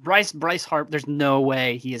 though. Bryce Harper, there's no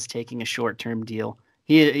way he is taking a short-term deal.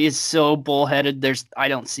 He is so bullheaded. I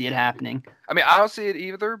don't see it happening. I mean, I don't see it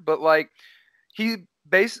either. But like, he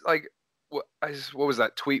basically what was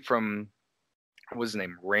that tweet from? What was his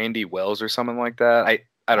name? Randy Wells or something like that. I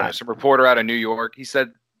don't know. Some reporter out of New York. He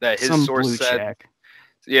said that his source said, check.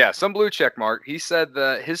 Yeah, some blue check mark. He said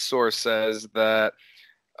that his source says that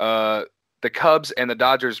the Cubs and the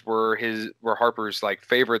Dodgers were Harper's like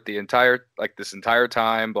favorite this entire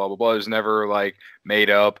time. Blah blah blah. It was never like made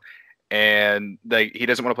up, and he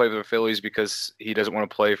doesn't want to play for the Phillies because he doesn't want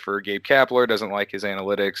to play for Gabe Kapler. Doesn't like his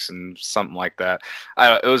analytics and something like that.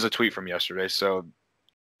 It was a tweet from yesterday, so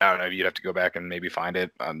I don't know. You'd have to go back and maybe find it.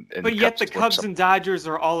 But yet the Cubs and Dodgers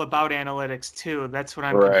are all about analytics too. That's what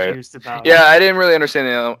I'm confused about. Yeah, I didn't really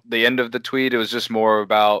understand the end of the tweet. It was just more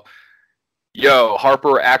about,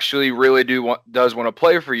 Harper actually really does want to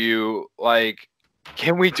play for you. Like,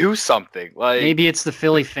 can we do something? Like, maybe it's the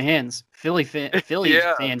Philly fans. Philly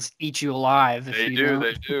fans eat you alive. They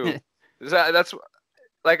do. That's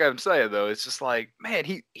like I'm saying though. It's just like, man,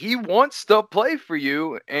 he wants to play for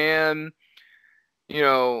you, and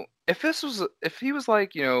if he was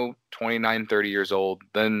like 29, 30 years old,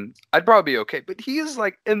 then I'd probably be okay. But he is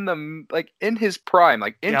like in his prime,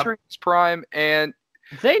 like entering his prime, and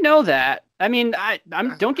they know that. I mean,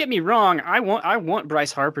 don't get me wrong. I want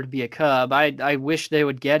Bryce Harper to be a Cub. I wish they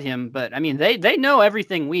would get him, but I mean, they know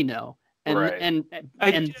everything we know, and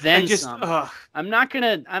then some. I'm not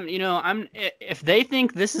gonna. If they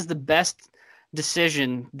think this is the best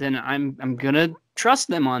decision, then I'm gonna trust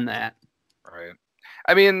them on that. Right.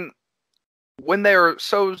 I mean, when they're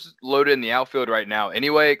so loaded in the outfield right now,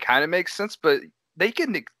 anyway, it kind of makes sense. But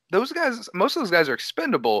those guys, most of those guys are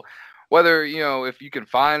expendable. Whether if you can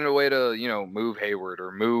find a way to move Hayward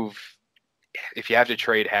or if you have to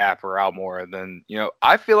trade Happ or Almora, then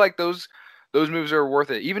I feel like those moves are worth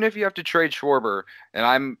it. Even if you have to trade Schwarber, and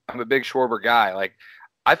I'm a big Schwarber guy. Like,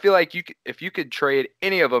 I feel like if you could trade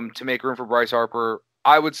any of them to make room for Bryce Harper,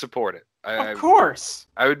 I would support it. Of course.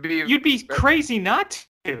 I would be. You'd be crazy not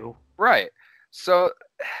to. Right. So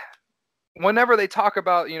whenever they talk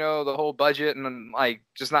about, the whole budget and like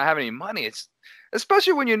just not having any money, it's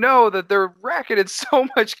especially when you know that they're racketing so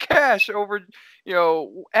much cash over,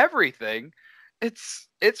 everything. It's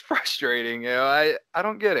frustrating. I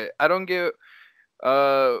don't get it. I don't get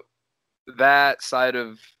that side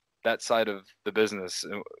of the business.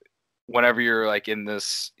 Whenever you're like in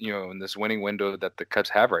this, in this winning window that the Cubs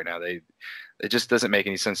have right now, it just doesn't make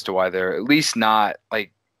any sense to why they're at least not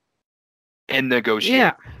like in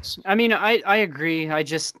negotiations. Yeah, I mean, I agree. I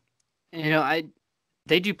just,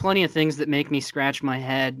 they do plenty of things that make me scratch my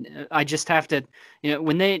head. I just have to,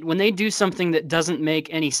 when they do something that doesn't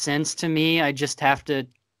make any sense to me, I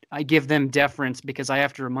give them deference because I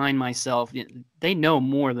have to remind myself they know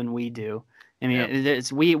more than we do. I mean,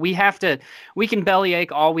 we have to, we can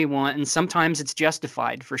bellyache all we want, and sometimes it's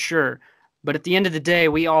justified for sure. But at the end of the day,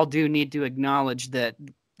 we all do need to acknowledge that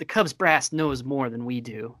the Cubs brass knows more than we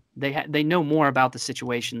do. They know more about the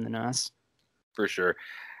situation than us. For sure.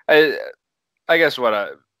 I guess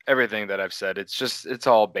everything that I've said, it's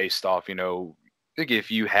all based off, like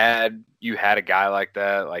if you had a guy like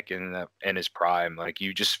that, like in his prime, like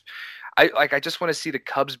I just want to see the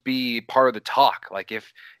Cubs be part of the talk. Like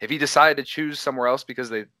if he decided to choose somewhere else because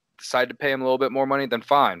they decide to pay him a little bit more money, then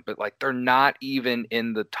fine. But like they're not even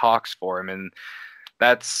in the talks for him, and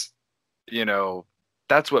that's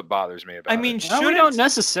what bothers me about. I mean, we don't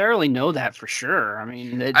necessarily know that for sure. I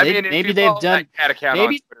mean, maybe they've done cat account on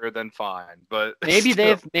Twitter, then fine. But maybe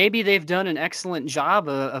they've done an excellent job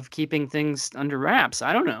of keeping things under wraps.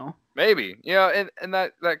 I don't know. Maybe, and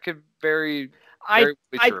that could very I true.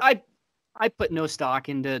 I put no stock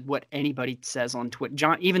into what anybody says on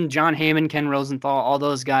Twitter. Even John Heyman, Ken Rosenthal, all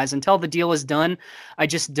those guys. Until the deal is done, I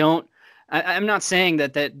just don't. I'm not saying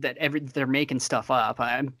that they're making stuff up.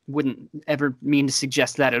 I wouldn't ever mean to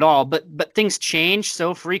suggest that at all. But things change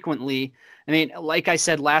so frequently. I mean, like I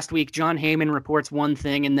said last week, John Heyman reports one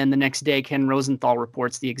thing, and then the next day Ken Rosenthal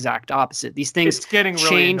reports the exact opposite. These things it's getting really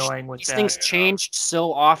change. Annoying with these that, things change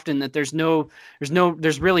so often that there's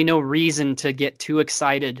really no reason to get too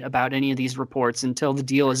excited about any of these reports until the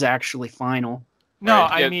deal is actually final. No,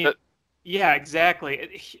 right. I mean, yeah,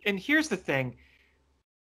 exactly. And here's the thing.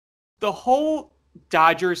 The whole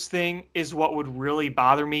Dodgers thing is what would really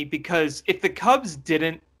bother me, because if the Cubs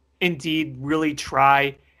didn't indeed really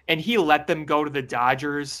try and he let them go to the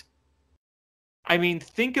Dodgers, I mean,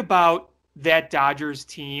 think about that Dodgers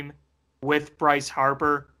team with Bryce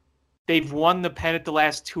Harper. They've won the pennant the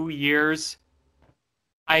last 2 years.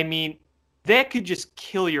 I mean, that could just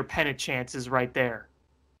kill your pennant chances right there.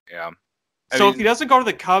 Yeah. If he doesn't go to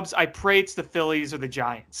the Cubs, I pray it's the Phillies or the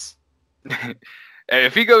Giants.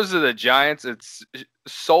 If he goes to the Giants, it's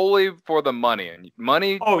solely for the money, and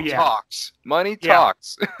money talks. Money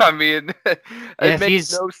talks. I mean, it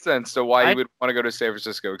makes no sense to why he would want to go to San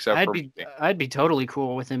Francisco, I'd be totally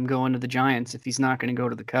cool with him going to the Giants if he's not going to go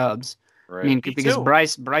to the Cubs. Right. I mean, because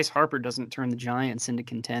Bryce Harper doesn't turn the Giants into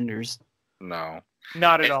contenders. No,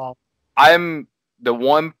 not at all. I'm the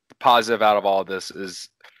one positive out of all this is,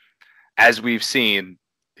 as we've seen,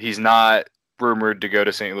 he's not rumored to go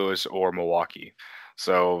to St. Louis or Milwaukee.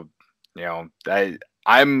 So,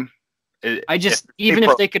 even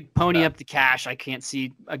if they could pony up the cash, I can't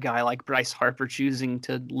see a guy like Bryce Harper choosing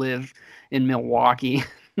to live in Milwaukee.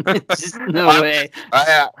 Just no way.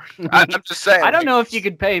 I'm just saying. I don't know if you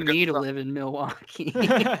could pay me to live in Milwaukee.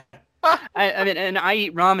 I mean, and I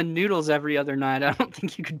eat ramen noodles every other night. I don't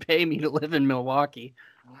think you could pay me to live in Milwaukee.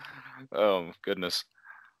 Oh, goodness.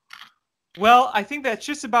 Well, I think that's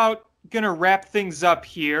just about going to wrap things up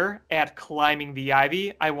here at Climbing the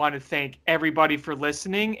Ivy. I want to thank everybody for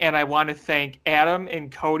listening, and I want to thank Adam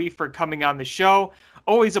and Cody for coming on the show.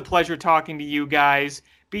 Always a pleasure talking to you guys.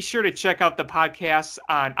 Be sure to check out the podcast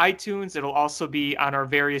on iTunes. It'll also be on our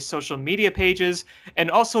various social media pages. And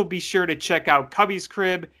also be sure to check out Cubby's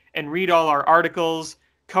Crib and read all our articles.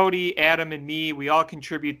 Cody, Adam, and me, we all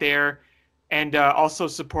contribute there. And also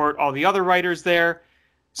support all the other writers there.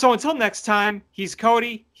 So until next time, he's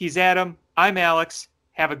Cody, he's Adam, I'm Alex.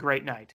 Have a great night.